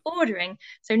in ordering.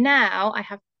 So now I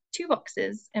have 2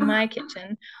 boxes in my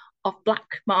kitchen of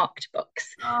black marked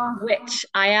books, which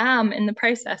I am in the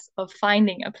process of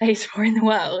finding a place for in the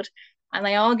world, and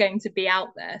they are going to be out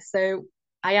there. So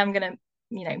I am going to,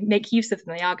 make use of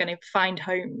them. They are going to find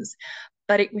homes.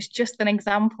 But it was just an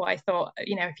example. I thought,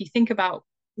 if you think about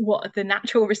what the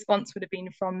natural response would have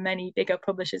been from many bigger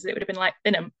publishers, it would have been like,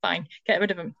 bin them, fine, get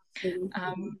rid of them.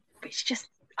 Which just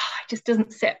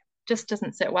doesn't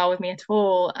sit well with me at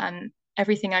all. And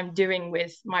everything I'm doing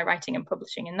with my writing and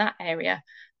publishing in that area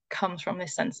comes from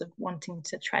this sense of wanting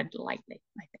to tread lightly,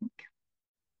 I think.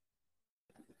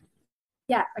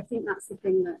 Yeah, I think that's the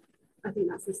thing that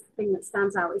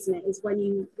stands out, isn't it? Is when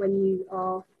you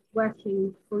are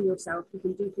working for yourself, you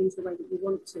can do things the way that you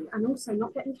want to, and also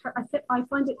not getting. I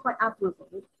find it quite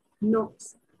admirable not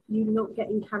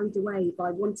getting carried away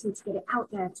by wanting to get it out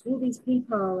there to all these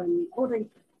people and ordering,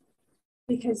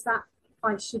 because that,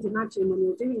 I should imagine, when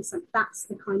you're doing something, that's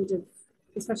the kind of,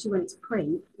 especially when it's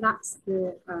print, that's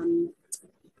the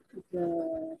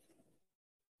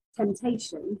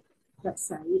temptation, let's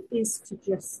say, is to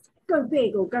just go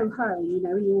big or go home,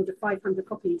 and you order 500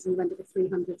 copies and you end up with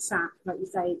 300 sat, like you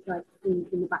say, like in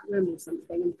the back room or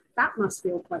something. And that must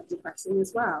feel quite depressing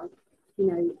as well,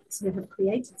 to have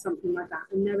created something like that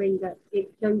and knowing that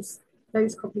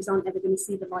those copies aren't ever going to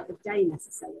see the light of day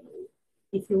necessarily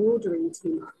if you're ordering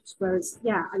too much. Whereas,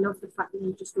 yeah, I love the fact that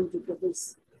you just ordered what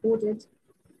was ordered,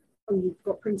 or you've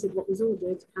got printed what was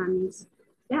ordered, and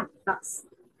yeah, that's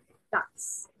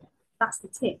the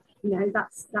tip.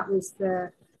 That was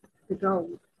the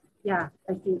goal. Yeah,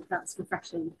 I think that's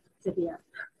refreshing to hear.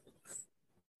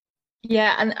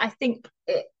 Yeah, and I think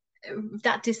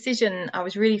that decision I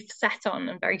was really set on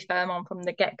and very firm on from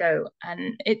the get-go,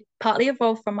 and it partly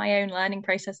evolved from my own learning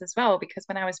process as well, because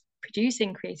when I was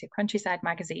producing Creative Countryside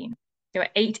magazine, there were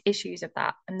 8 issues of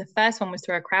that, and the first one was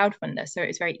through a crowdfunder, so it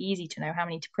was very easy to know how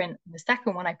many to print. And the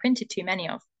second one I printed too many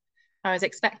of. I was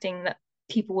expecting that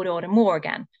people would order more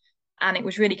again, and it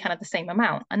was really kind of the same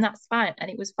amount, and that's fine, and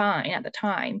it was fine at the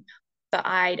time, but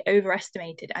I'd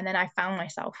overestimated, and then I found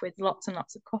myself with lots and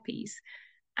lots of copies,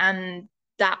 and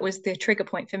that was the trigger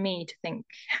point for me to think,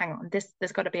 hang on,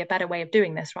 there's got to be a better way of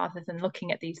doing this, rather than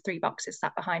looking at these 3 boxes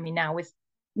sat behind me now with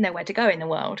nowhere to go in the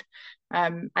world.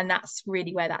 And that's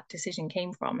really where that decision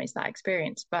came from, is that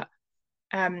experience. But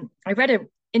I read an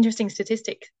interesting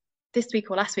statistic this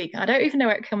week or last week. I don't even know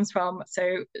where it comes from,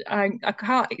 so I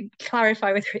can't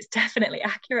clarify whether it's definitely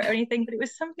accurate or anything, but it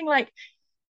was something like,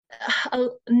 I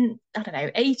don't know,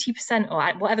 80%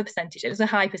 or whatever percentage, it was a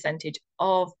high percentage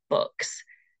of books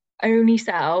only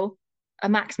sell a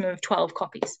maximum of 12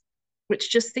 copies,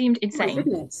 which just seemed insane. My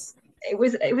goodness. It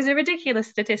was a ridiculous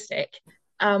statistic.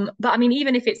 But I mean,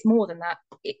 even if it's more than that,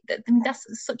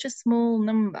 that's such a small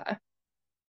number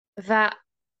that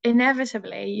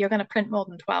inevitably you're going to print more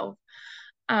than 12,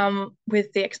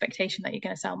 with the expectation that you're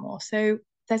going to sell more. So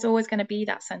there's always going to be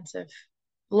that sense of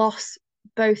loss,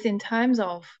 both in terms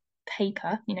of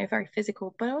paper, very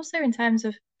physical, but also in terms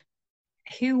of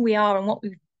who we are and what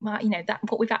we've,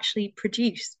 what we've actually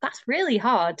produced. That's really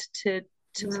hard to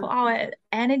put our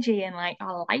energy and like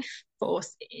our life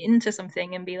force into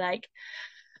something and be like,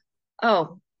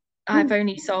 oh, I've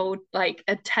only sold like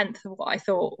a tenth of what I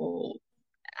thought,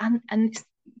 and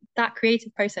that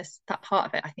creative process, that part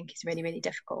of it, I think is really, really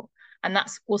difficult. And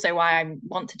that's also why I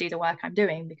want to do the work I'm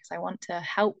doing, because I want to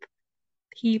help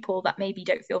people that maybe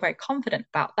don't feel very confident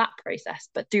about that process,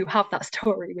 but do have that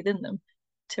story within them,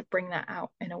 to bring that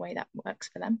out in a way that works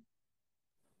for them.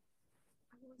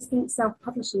 I always think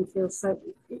self-publishing feels so,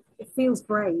 it feels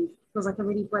brave, it feels like a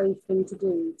really brave thing to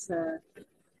do, to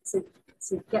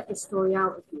get the story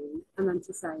out of you and then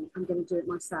to say, I'm going to do it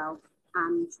myself.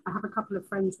 And I have a couple of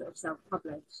friends that have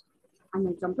self-published and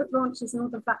they've done book launches and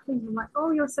all of that thing. I'm like,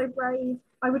 oh, you're so brave.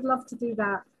 I would love to do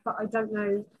that, but I don't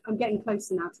know. I'm getting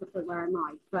closer now to the point where I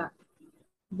might. But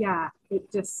yeah, it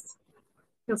just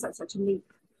feels like such a leap.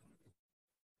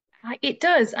 It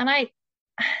does. And I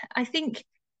think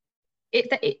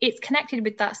it's connected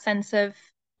with that sense of,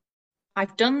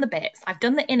 I've done the bits, I've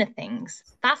done the inner things.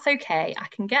 That's okay. I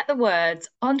can get the words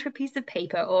onto a piece of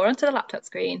paper or onto the laptop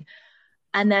screen.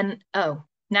 And then, oh,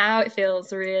 now it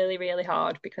feels really, really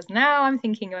hard, because now I'm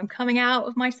thinking I'm coming out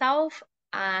of myself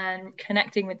and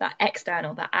connecting with that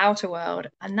external, that outer world.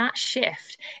 And that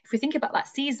shift, if we think about that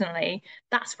seasonally,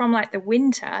 that's from like the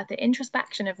winter, the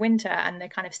introspection of winter and the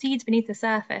kind of seeds beneath the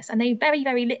surface. And they very,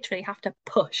 very literally have to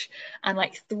push and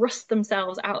like thrust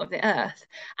themselves out of the earth.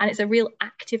 And it's a real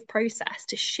active process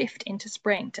to shift into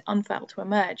spring, to unfurl, to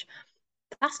emerge.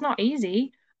 That's not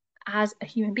easy as a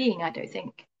human being, I don't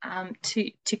think,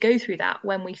 to go through that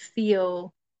when we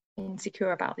feel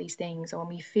insecure about these things, or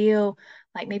when we feel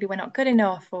like maybe we're not good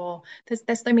enough, or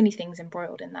there's so many things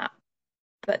embroiled in that.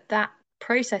 But that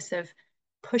process of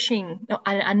pushing,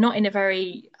 and not in a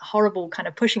very horrible kind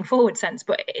of pushing forward sense,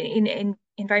 but in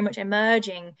very much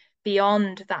emerging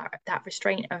beyond that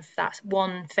restraint of that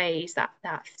one phase, that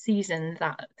season,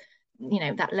 that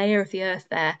that layer of the earth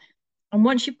there. And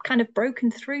once you've kind of broken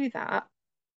through that,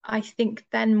 I think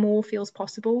then more feels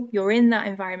possible. You're in that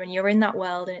environment, you're in that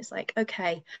world, and it's like,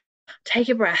 okay, take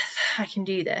a breath, I can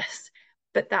do this.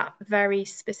 But that very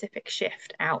specific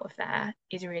shift out of there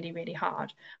is really, really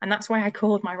hard. And that's why I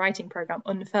called my writing program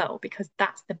Unfurl, because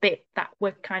that's the bit that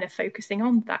we're kind of focusing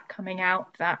on, that coming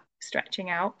out, that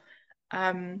stretching out.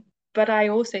 But I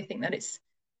also think that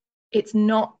it's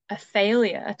not a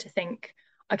failure to think,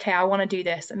 okay, I want to do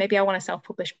this, and maybe I want to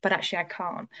self-publish, but actually I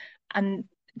can't. And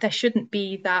there shouldn't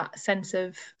be that sense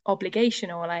of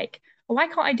obligation, or like, oh, why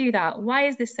can't I do that? Why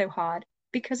is this so hard?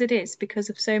 Because it is, because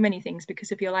of so many things,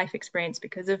 because of your life experience,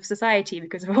 because of society,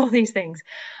 because of all these things.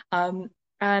 And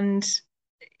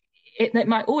it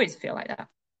might always feel like that.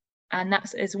 And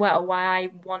that's as well why I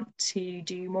want to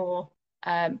do more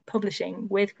publishing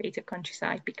with Creative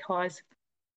Countryside, because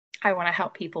I want to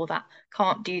help people that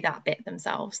can't do that bit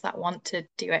themselves, that want to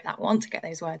do it, that want to get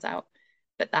those words out.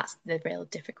 But that's the real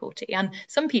difficulty. And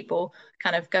some people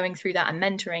kind of going through that and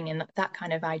mentoring and that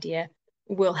kind of idea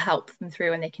will help them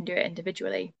through, and they can do it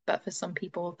individually. But for some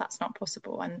people, that's not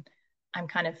possible. And I'm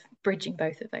kind of bridging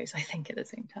both of those, I think, at the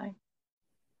same time.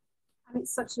 And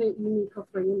it's such a unique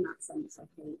offering in that sense, I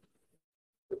think,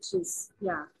 which is,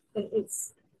 yeah,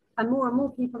 it's, and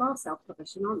more people are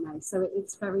self-publishing, aren't they? So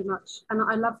it's very much, and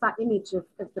I love that image of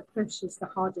the push is the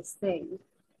hardest thing.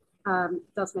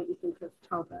 Does make me think of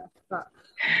childbirth, but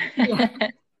yeah.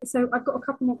 So I've got a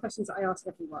couple more questions that I ask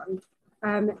everyone.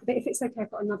 But if it's okay,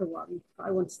 I've got another one that I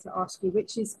wanted to ask you,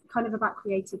 which is kind of about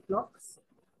creative blocks,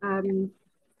 and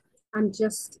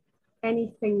just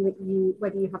anything that you,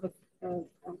 whether you have a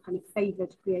kind of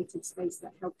favoured creative space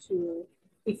that helps you, or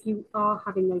if you are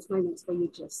having those moments where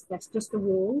there's just a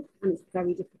wall and it's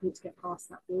very difficult to get past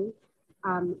that wall,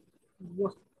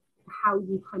 how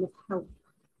you kind of help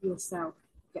yourself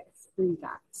get through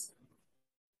that.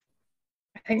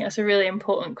 I think that's a really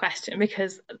important question,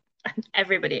 because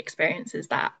everybody experiences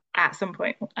that at some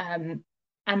point.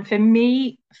 And for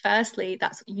me, firstly,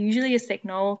 that's usually a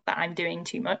signal that I'm doing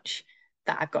too much,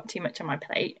 that I've got too much on my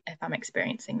plate if I'm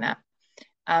experiencing that.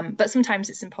 But sometimes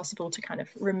it's impossible to kind of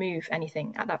remove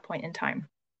anything at that point in time.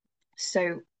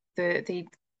 So the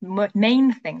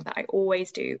main thing that I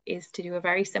always do is to do a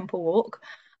very simple walk,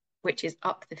 which is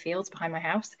up the fields behind my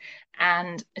house.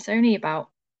 And it's only about,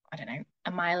 I don't know,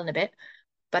 a mile and a bit,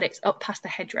 but it's up past the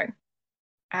hedgerow.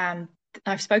 And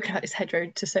I've spoken about this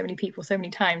hedgerow to so many people so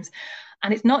many times,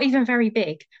 and it's not even very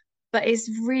big, but it's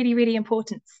really, really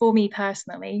important for me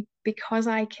personally because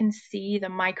I can see the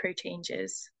micro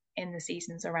changes in the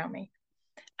seasons around me.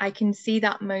 I can see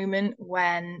that moment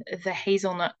when the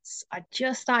hazelnuts are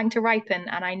just starting to ripen,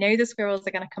 and I know the squirrels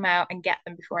are going to come out and get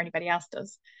them before anybody else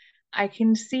does. I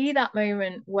can see that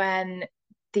moment when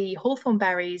the hawthorn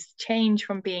berries change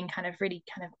from being kind of really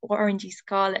kind of orangey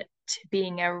scarlet to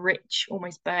being a rich,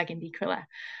 almost burgundy colour.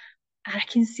 And I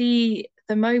can see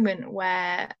the moment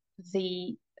where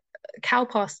the cow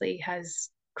parsley has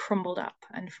crumbled up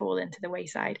and fallen to the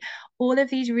wayside. All of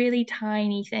these really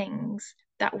tiny things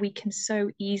that we can so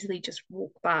easily just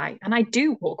walk by. And I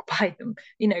do walk by them,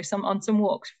 you know, on some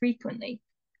walks frequently.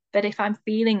 But if I'm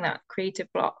feeling that creative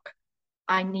block,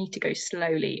 I need to go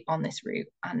slowly on this route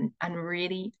and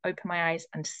really open my eyes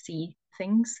and see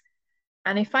things.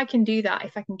 And if I can do that,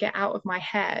 if I can get out of my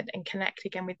head and connect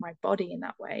again with my body in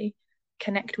that way,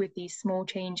 connect with these small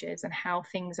changes and how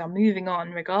things are moving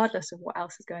on, regardless of what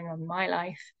else is going on in my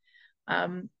life,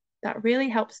 that really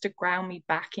helps to ground me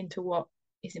back into what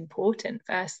is important,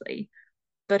 firstly,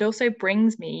 but also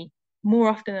brings me more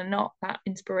often than not that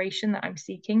inspiration that I'm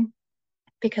seeking,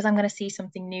 because I'm going to see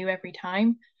something new every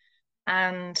time.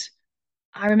 And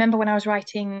I remember when I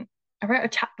wrote a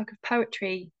chapbook of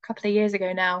poetry a couple of years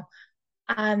ago now,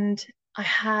 and I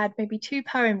had maybe 2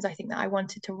 poems I think that I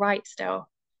wanted to write still.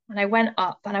 And I went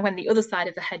up and I went the other side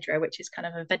of the hedgerow, which is kind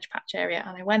of a veg patch area.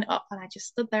 And I went up and I just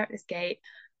stood there at this gate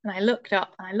and I looked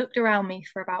up and I looked around me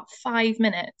for about 5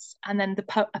 minutes. And then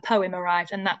a poem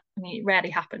arrived. And that, I mean, it rarely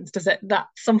happens, does it? That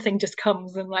something just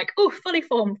comes and like, oh, fully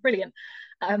formed, brilliant.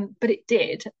 But it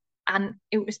did. And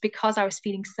it was because I was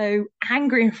feeling so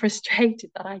angry and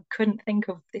frustrated that I couldn't think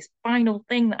of this final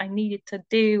thing that I needed to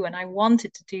do. And I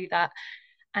wanted to do that.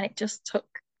 And it just took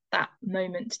that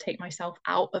moment to take myself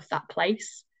out of that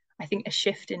place. I think a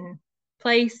shift in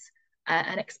place,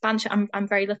 an expansion. I'm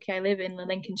very lucky. I live in the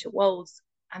Lincolnshire Wolds,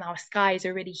 and our skies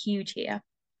are really huge here.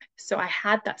 So I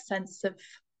had that sense of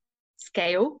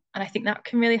scale, and I think that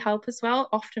can really help as well.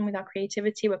 Often with our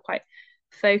creativity, we're quite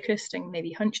focused and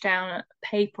maybe hunched down at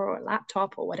paper or a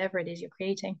laptop or whatever it is you're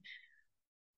creating.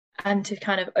 And to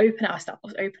kind of open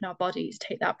ourselves, open our bodies,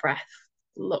 take that breath,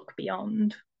 look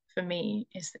beyond, for me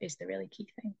is the really key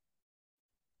thing.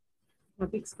 Yeah,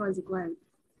 big skies are great.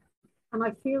 And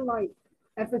I feel like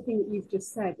everything that you've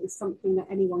just said is something that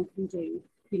anyone can do.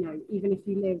 You know, even if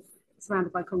you live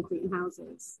surrounded by concrete and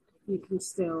houses, you can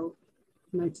still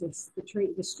notice the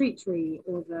tree, the street tree,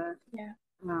 or the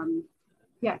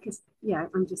because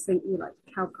I'm just thinking like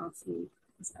cow parsley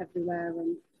is everywhere,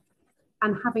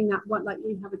 and having that one, like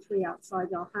we have a tree outside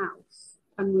our house,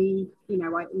 and we, you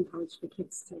know, I encourage the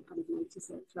kids to kind of notice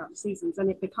it throughout the seasons,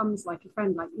 and it becomes like a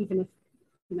friend. Like even if,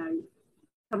 you know,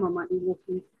 someone might be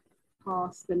walking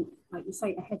past and, like you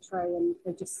say, a hedgerow, and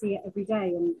they just see it every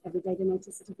day, and every day they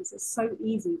notice it. It's so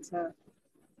easy to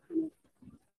kind of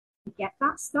forget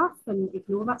that stuff and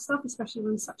ignore that stuff, especially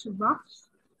when it's such a rush.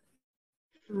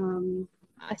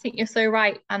 I think you're so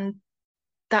right. And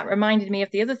that reminded me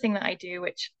of the other thing that I do,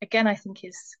 which again, I think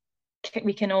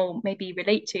we can all maybe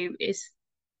relate to, is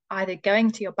either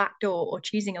going to your back door or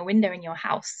choosing a window in your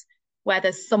house where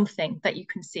there's something that you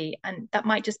can see. And that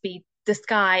might just be the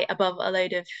sky above a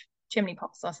load of chimney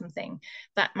pots or something.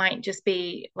 That might just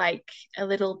be like a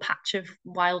little patch of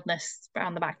wildness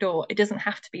around the back door. It doesn't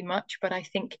have to be much, but I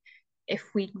think if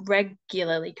we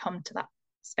regularly come to that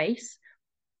space,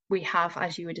 we have,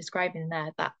 as you were describing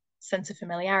there, that sense of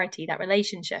familiarity, that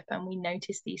relationship, and we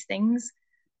notice these things.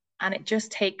 And it just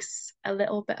takes a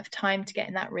little bit of time to get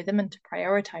in that rhythm and to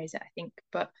prioritize it, I think.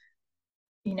 But,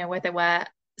 you know, whether we're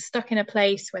stuck in a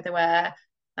place, whether we're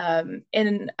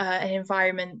in an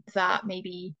environment that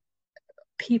maybe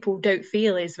people don't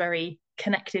feel is very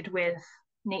connected with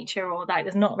nature, or that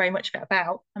there's not very much of it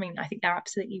about, I mean, I think they're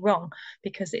absolutely wrong,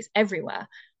 because it's everywhere.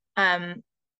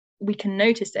 We can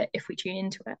notice it if we tune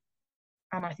into it.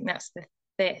 And I think that's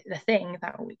the thing,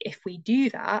 that if we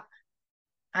do that,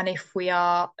 and if we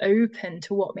are open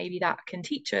to what maybe that can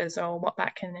teach us, or what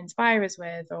that can inspire us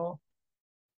with, or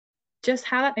just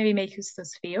how that maybe makes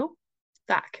us feel,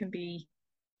 that can be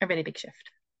a really big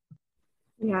shift.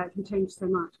 Yeah, it can change so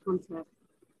much, can't it?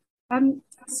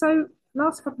 So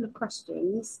last couple of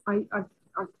questions. I'm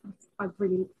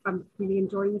really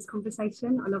enjoying this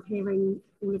conversation. I love hearing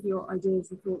all of your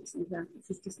ideas and thoughts, and this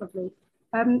is just lovely.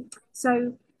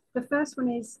 So the first one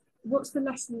is, what's the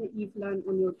lesson that you've learned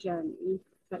on your journey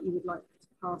that you would like to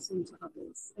pass on to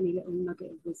others? Any little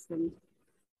nugget of wisdom?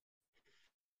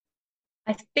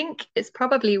 I think it's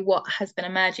probably what has been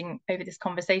emerging over this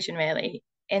conversation, really,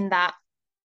 in that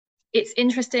it's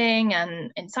interesting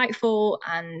and insightful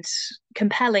and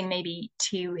compelling, maybe,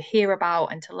 to hear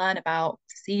about and to learn about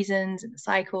seasons and the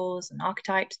cycles and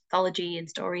archetypes, mythology and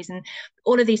stories, and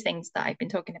all of these things that I've been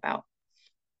talking about.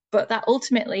 But that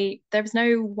ultimately, there's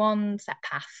no one set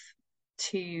path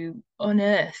to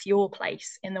unearth your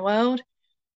place in the world,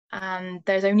 and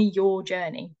there's only your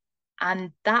journey.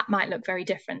 And that might look very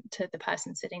different to the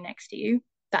person sitting next to you.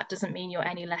 That doesn't mean you're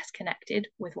any less connected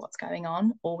with what's going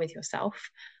on or with yourself.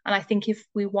 And I think if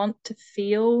we want to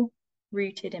feel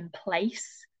rooted in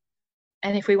place,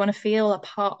 and if we want to feel a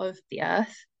part of the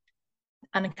earth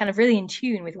and kind of really in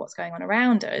tune with what's going on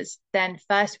around us, then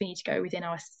first we need to go within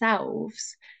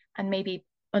ourselves and maybe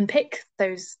unpick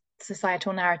those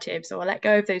societal narratives or let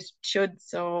go of those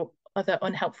shoulds or other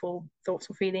unhelpful thoughts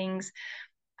or feelings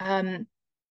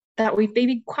that we've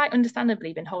maybe quite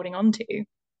understandably been holding on to.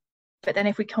 But then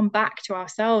if we come back to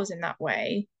ourselves in that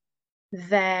way,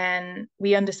 then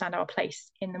we understand our place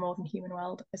in the more than human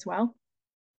world as well.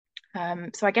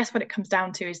 So I guess what it comes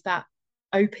down to is that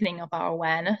opening of our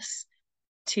awareness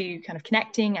to kind of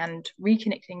connecting and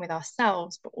reconnecting with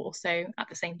ourselves, but also at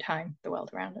the same time, the world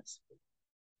around us.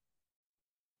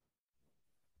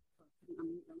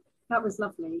 That was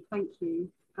lovely. Thank you.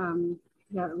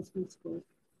 Yeah, it was beautiful.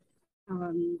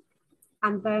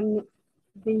 And then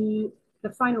the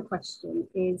final question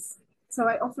is, so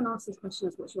I often ask this question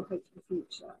as, what's your hope for the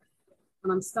future?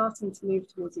 And I'm starting to move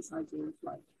towards this idea of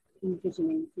like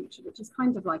envisioning the future, which is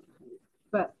kind of like a hope.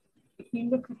 But if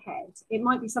you look ahead, it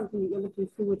might be something that you're looking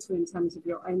forward to in terms of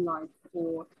your own life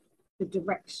or the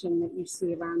direction that you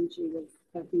see around you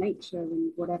of nature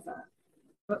and whatever.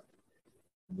 But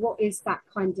what is that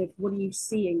kind of, what are you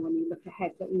seeing when you look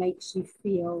ahead that makes you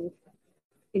feel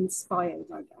inspired,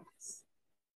 I guess?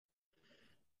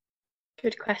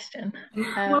 Good question. Well,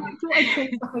 I thought I'd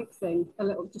change the hope thing a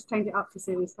little, just change it up to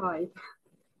series 5.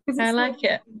 Because I it's not like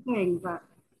it. the thing, but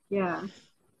yeah.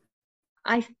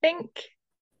 I think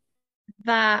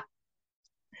that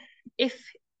if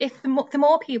the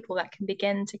more people that can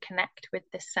begin to connect with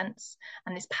this sense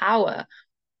and this power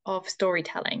of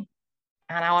storytelling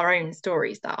and our own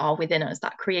stories that are within us,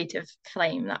 that creative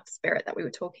flame, that spirit that we were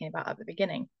talking about at the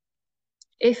beginning,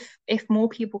 if more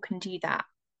people can do that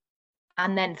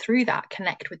and then through that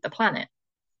connect with the planet,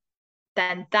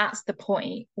 then that's the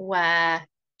point where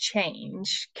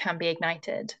change can be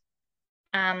ignited.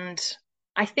 And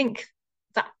I think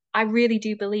that I really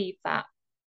do believe that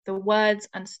the words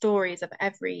and stories of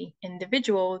every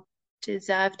individual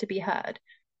deserve to be heard,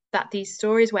 that these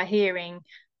stories we're hearing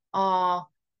are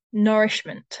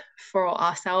nourishment for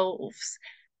ourselves.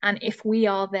 And if we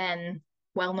are then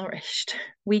well nourished,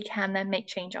 we can then make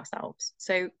change ourselves.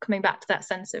 So coming back to that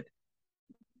sense of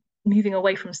moving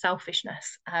away from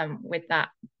selfishness with that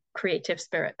creative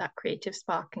spirit, that creative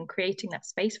spark, and creating that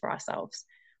space for ourselves.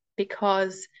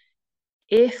 Because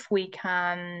if we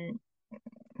can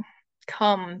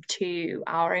come to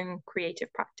our own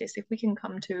creative practice, if we can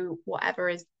come to whatever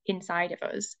is inside of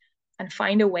us and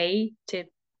find a way to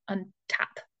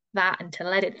untap that and to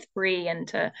let it free and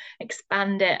to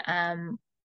expand it,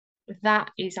 that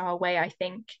is our way, I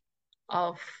think,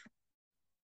 of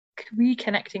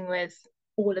reconnecting with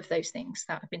all of those things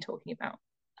that I've been talking about.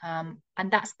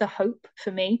 And that's the hope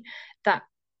for me, that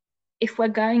if we're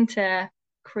going to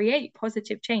create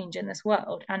positive change in this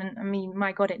world, and I mean,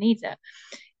 my God, it needs it.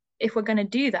 If we're going to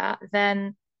do that,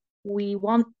 then we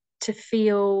want to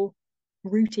feel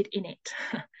rooted in it.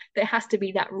 There has to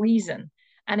be that reason.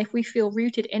 And if we feel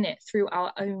rooted in it through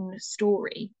our own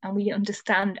story, and we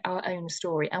understand our own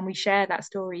story, and we share that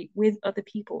story with other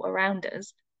people around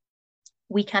us,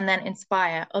 we can then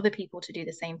inspire other people to do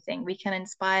the same thing. We can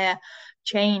inspire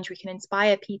change. We can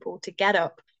inspire people to get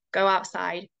up, go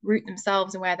outside, root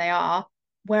themselves in where they are,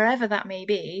 wherever that may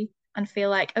be, and feel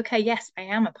like, okay, yes, I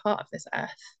am a part of this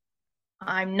earth.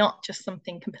 I'm not just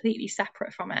something completely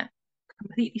separate from it,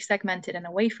 completely segmented and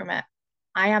away from it.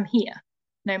 I am here,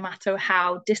 no matter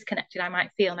how disconnected I might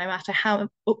feel, no matter how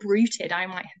uprooted I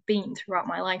might have been throughout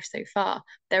my life so far.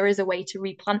 There is a way to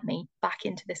replant me back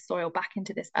into this soil, back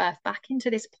into this earth, back into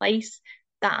this place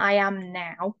that I am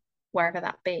now, wherever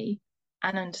that be,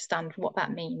 and understand what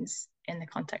that means in the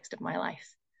context of my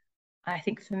life. And I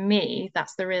think for me,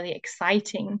 that's the really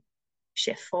exciting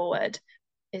shift forward,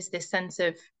 is this sense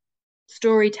of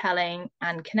storytelling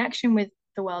and connection with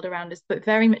the world around us, but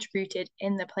very much rooted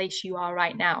in the place you are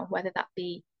right now, whether that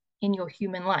be in your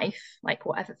human life, like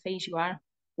whatever phase you are,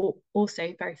 or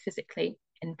also very physically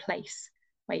in place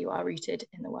where you are rooted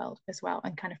in the world as well.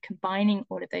 And kind of combining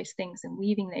all of those things and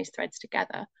weaving those threads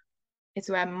together is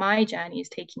where my journey is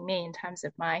taking me in terms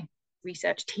of my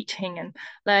research, teaching and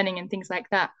learning and things like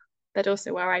that, but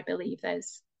also where I believe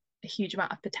there's a huge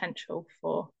amount of potential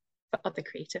for other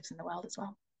creatives in the world as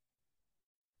well.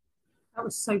 That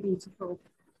was so beautiful.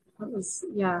 That was,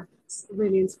 yeah, it's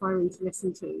really inspiring to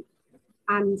listen to.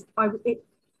 And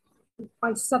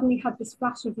I suddenly had this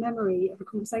flash of memory of a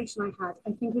conversation I had.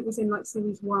 I think it was in like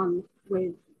series 1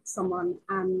 with someone,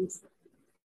 and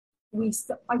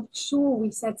I'm sure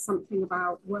we said something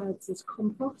about words as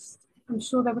compost. I'm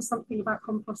sure there was something about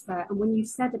compost there. And when you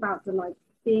said about the like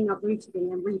being uprooted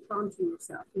and then replanting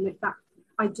yourself, and that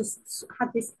I just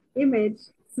had this image.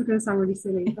 This is going to sound really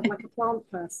silly, of like a plant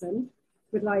person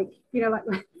with like, you know,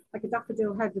 like a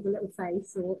daffodil head with a little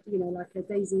face, or, you know, like a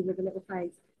daisy with a little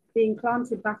face, being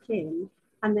planted back in,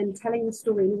 and then telling the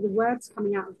story and all the words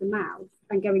coming out of the mouth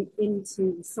and going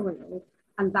into the soil.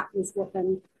 And that was what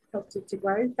then helped it to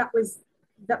grow. That was,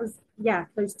 yeah,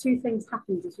 those two things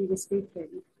happened as you were speaking.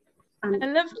 And I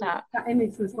love that. That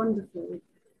image was wonderful.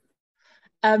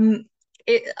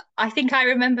 I think I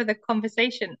remember the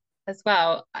conversation as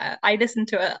well. I listened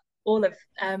to all of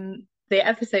the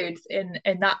episodes in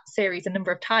that series a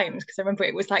number of times, because I remember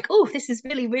it was like, oh, this is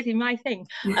really, really my thing.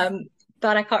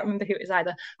 But I can't remember who it was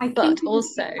either. I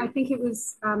think it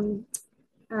was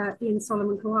Ian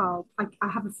Solomon Kowal. I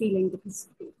have a feeling, because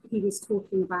he was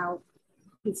talking about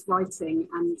his writing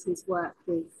and his work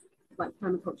with like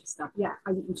permaculture stuff. Yeah,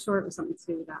 I'm sure it was something to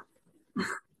do with that.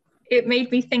 It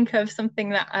made me think of something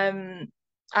that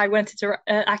I wanted to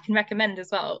I can recommend as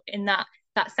well, in that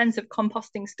sense of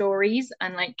composting stories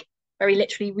and like very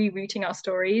literally rerouting our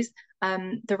stories.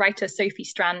 The writer Sophie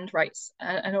Strand writes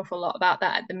an awful lot about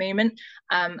that at the moment,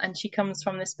 and she comes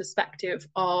from this perspective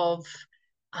of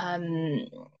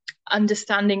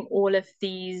understanding all of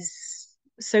these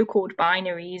so-called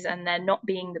binaries and they're not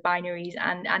being the binaries,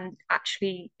 and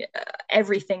actually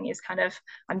everything is kind of,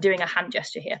 I'm doing a hand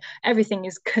gesture here, everything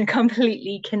is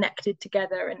completely connected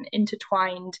together and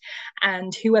intertwined,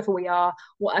 and whoever we are,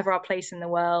 whatever our place in the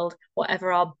world,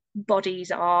 whatever our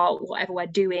bodies are, whatever we're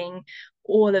doing,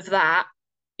 all of that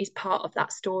is part of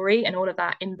that story, and all of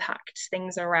that impacts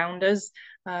things around us.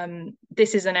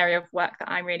 This is an area of work that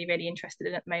I'm really, really interested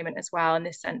in at the moment as well, in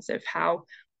this sense of how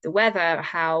the weather,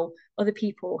 how other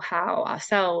people, how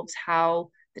ourselves, how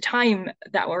the time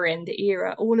that we're in, the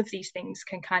era, all of these things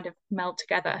can kind of meld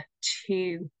together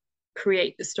to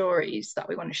create the stories that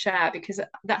we want to share. Because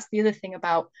that's the other thing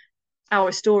about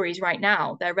our stories right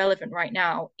now. They're relevant right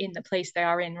now in the place they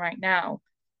are in right now.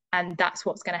 And that's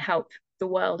what's going to help the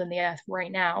world and the earth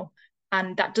right now.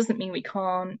 And that doesn't mean we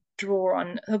can't draw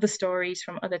on other stories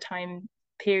from other time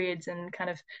periods and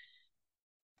kind of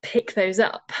pick those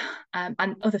up,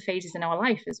 and other phases in our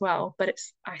life as well. But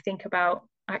it's, I think, about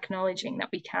acknowledging that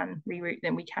we can reroute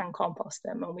them, we can compost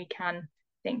them, and we can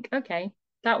think, okay,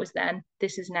 that was then,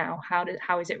 this is now, how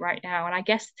is it right now? And I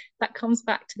guess that comes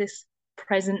back to this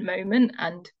present moment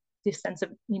and this sense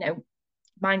of, you know,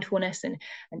 mindfulness and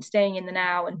staying in the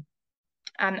now, and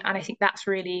I think that's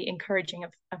really encouraging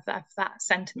of that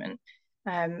sentiment,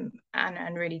 and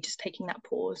really just taking that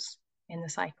pause in the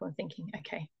cycle and thinking,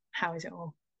 okay, how is it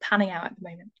all panning out at the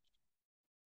moment?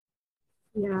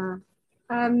 Yeah.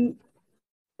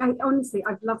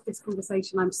 I've loved this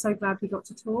conversation. I'm so glad we got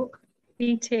to talk.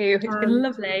 Me too. It's been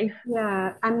lovely.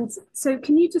 Yeah. And so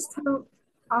can you just tell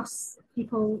us,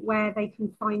 people, where they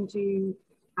can find you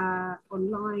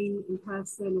online, in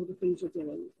person, all the things you're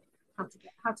doing, how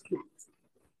to connect?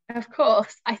 Of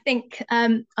course. I think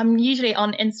I'm usually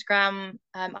on Instagram.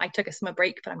 I took a summer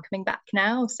break, but I'm coming back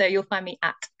now. So you'll find me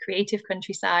at Creative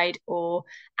Countryside or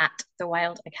at The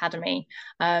Wild Academy.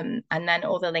 And then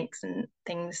all the links and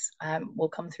things will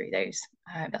come through those.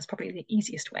 That's probably the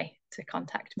easiest way to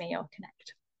contact me or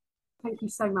connect. Thank you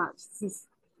so much.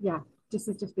 This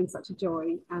has just been such a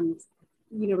joy. And,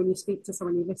 you know, when you speak to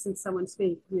someone, you listen to someone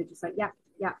speak, you're just like, yeah.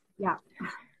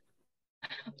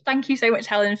 Thank you so much,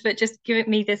 Helen, for just giving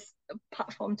me this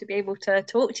platform to be able to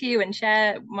talk to you and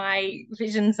share my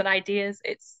visions and ideas.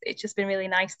 It's just been really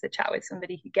nice to chat with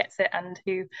somebody who gets it and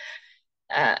who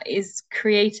is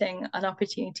creating an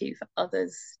opportunity for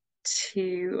others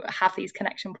to have these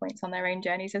connection points on their own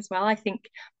journeys as well. I think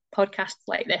podcasts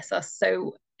like this are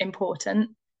so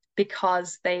important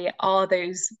because they are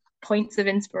those points of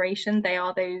inspiration. They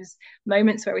are those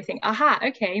moments where we think, aha,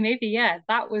 okay, maybe, yeah,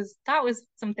 that was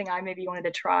something I maybe wanted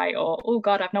to try, or, oh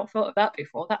God, I've not thought of that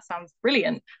before. That sounds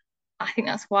brilliant. I think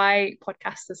that's why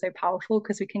podcasts are so powerful,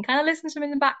 because we can kind of listen to them in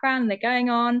the background and they're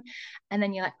going on. And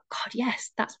then you're like, God,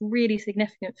 yes, that's really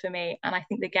significant for me. And I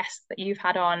think the guests that you've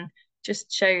had on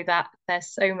just show that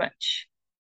there's so much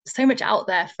out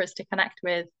there for us to connect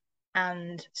with,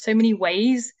 and so many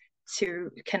ways to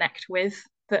connect with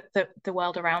the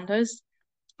world around us.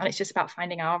 And it's just about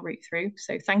finding our route through.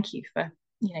 So thank you for,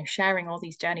 sharing all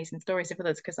these journeys and stories with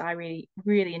others, because I really,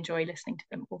 really enjoy listening to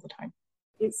them all the time.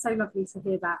 It's so lovely to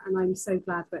hear that, and I'm so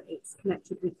glad that it's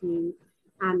connected with you.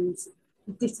 And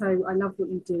ditto, I love what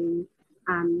you do.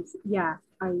 And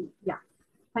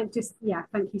thank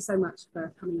you so much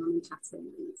for coming on and chatting.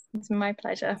 It's my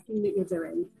pleasure. Everything that you're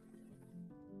doing.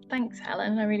 Thanks,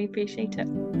 Helen. I really appreciate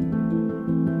it.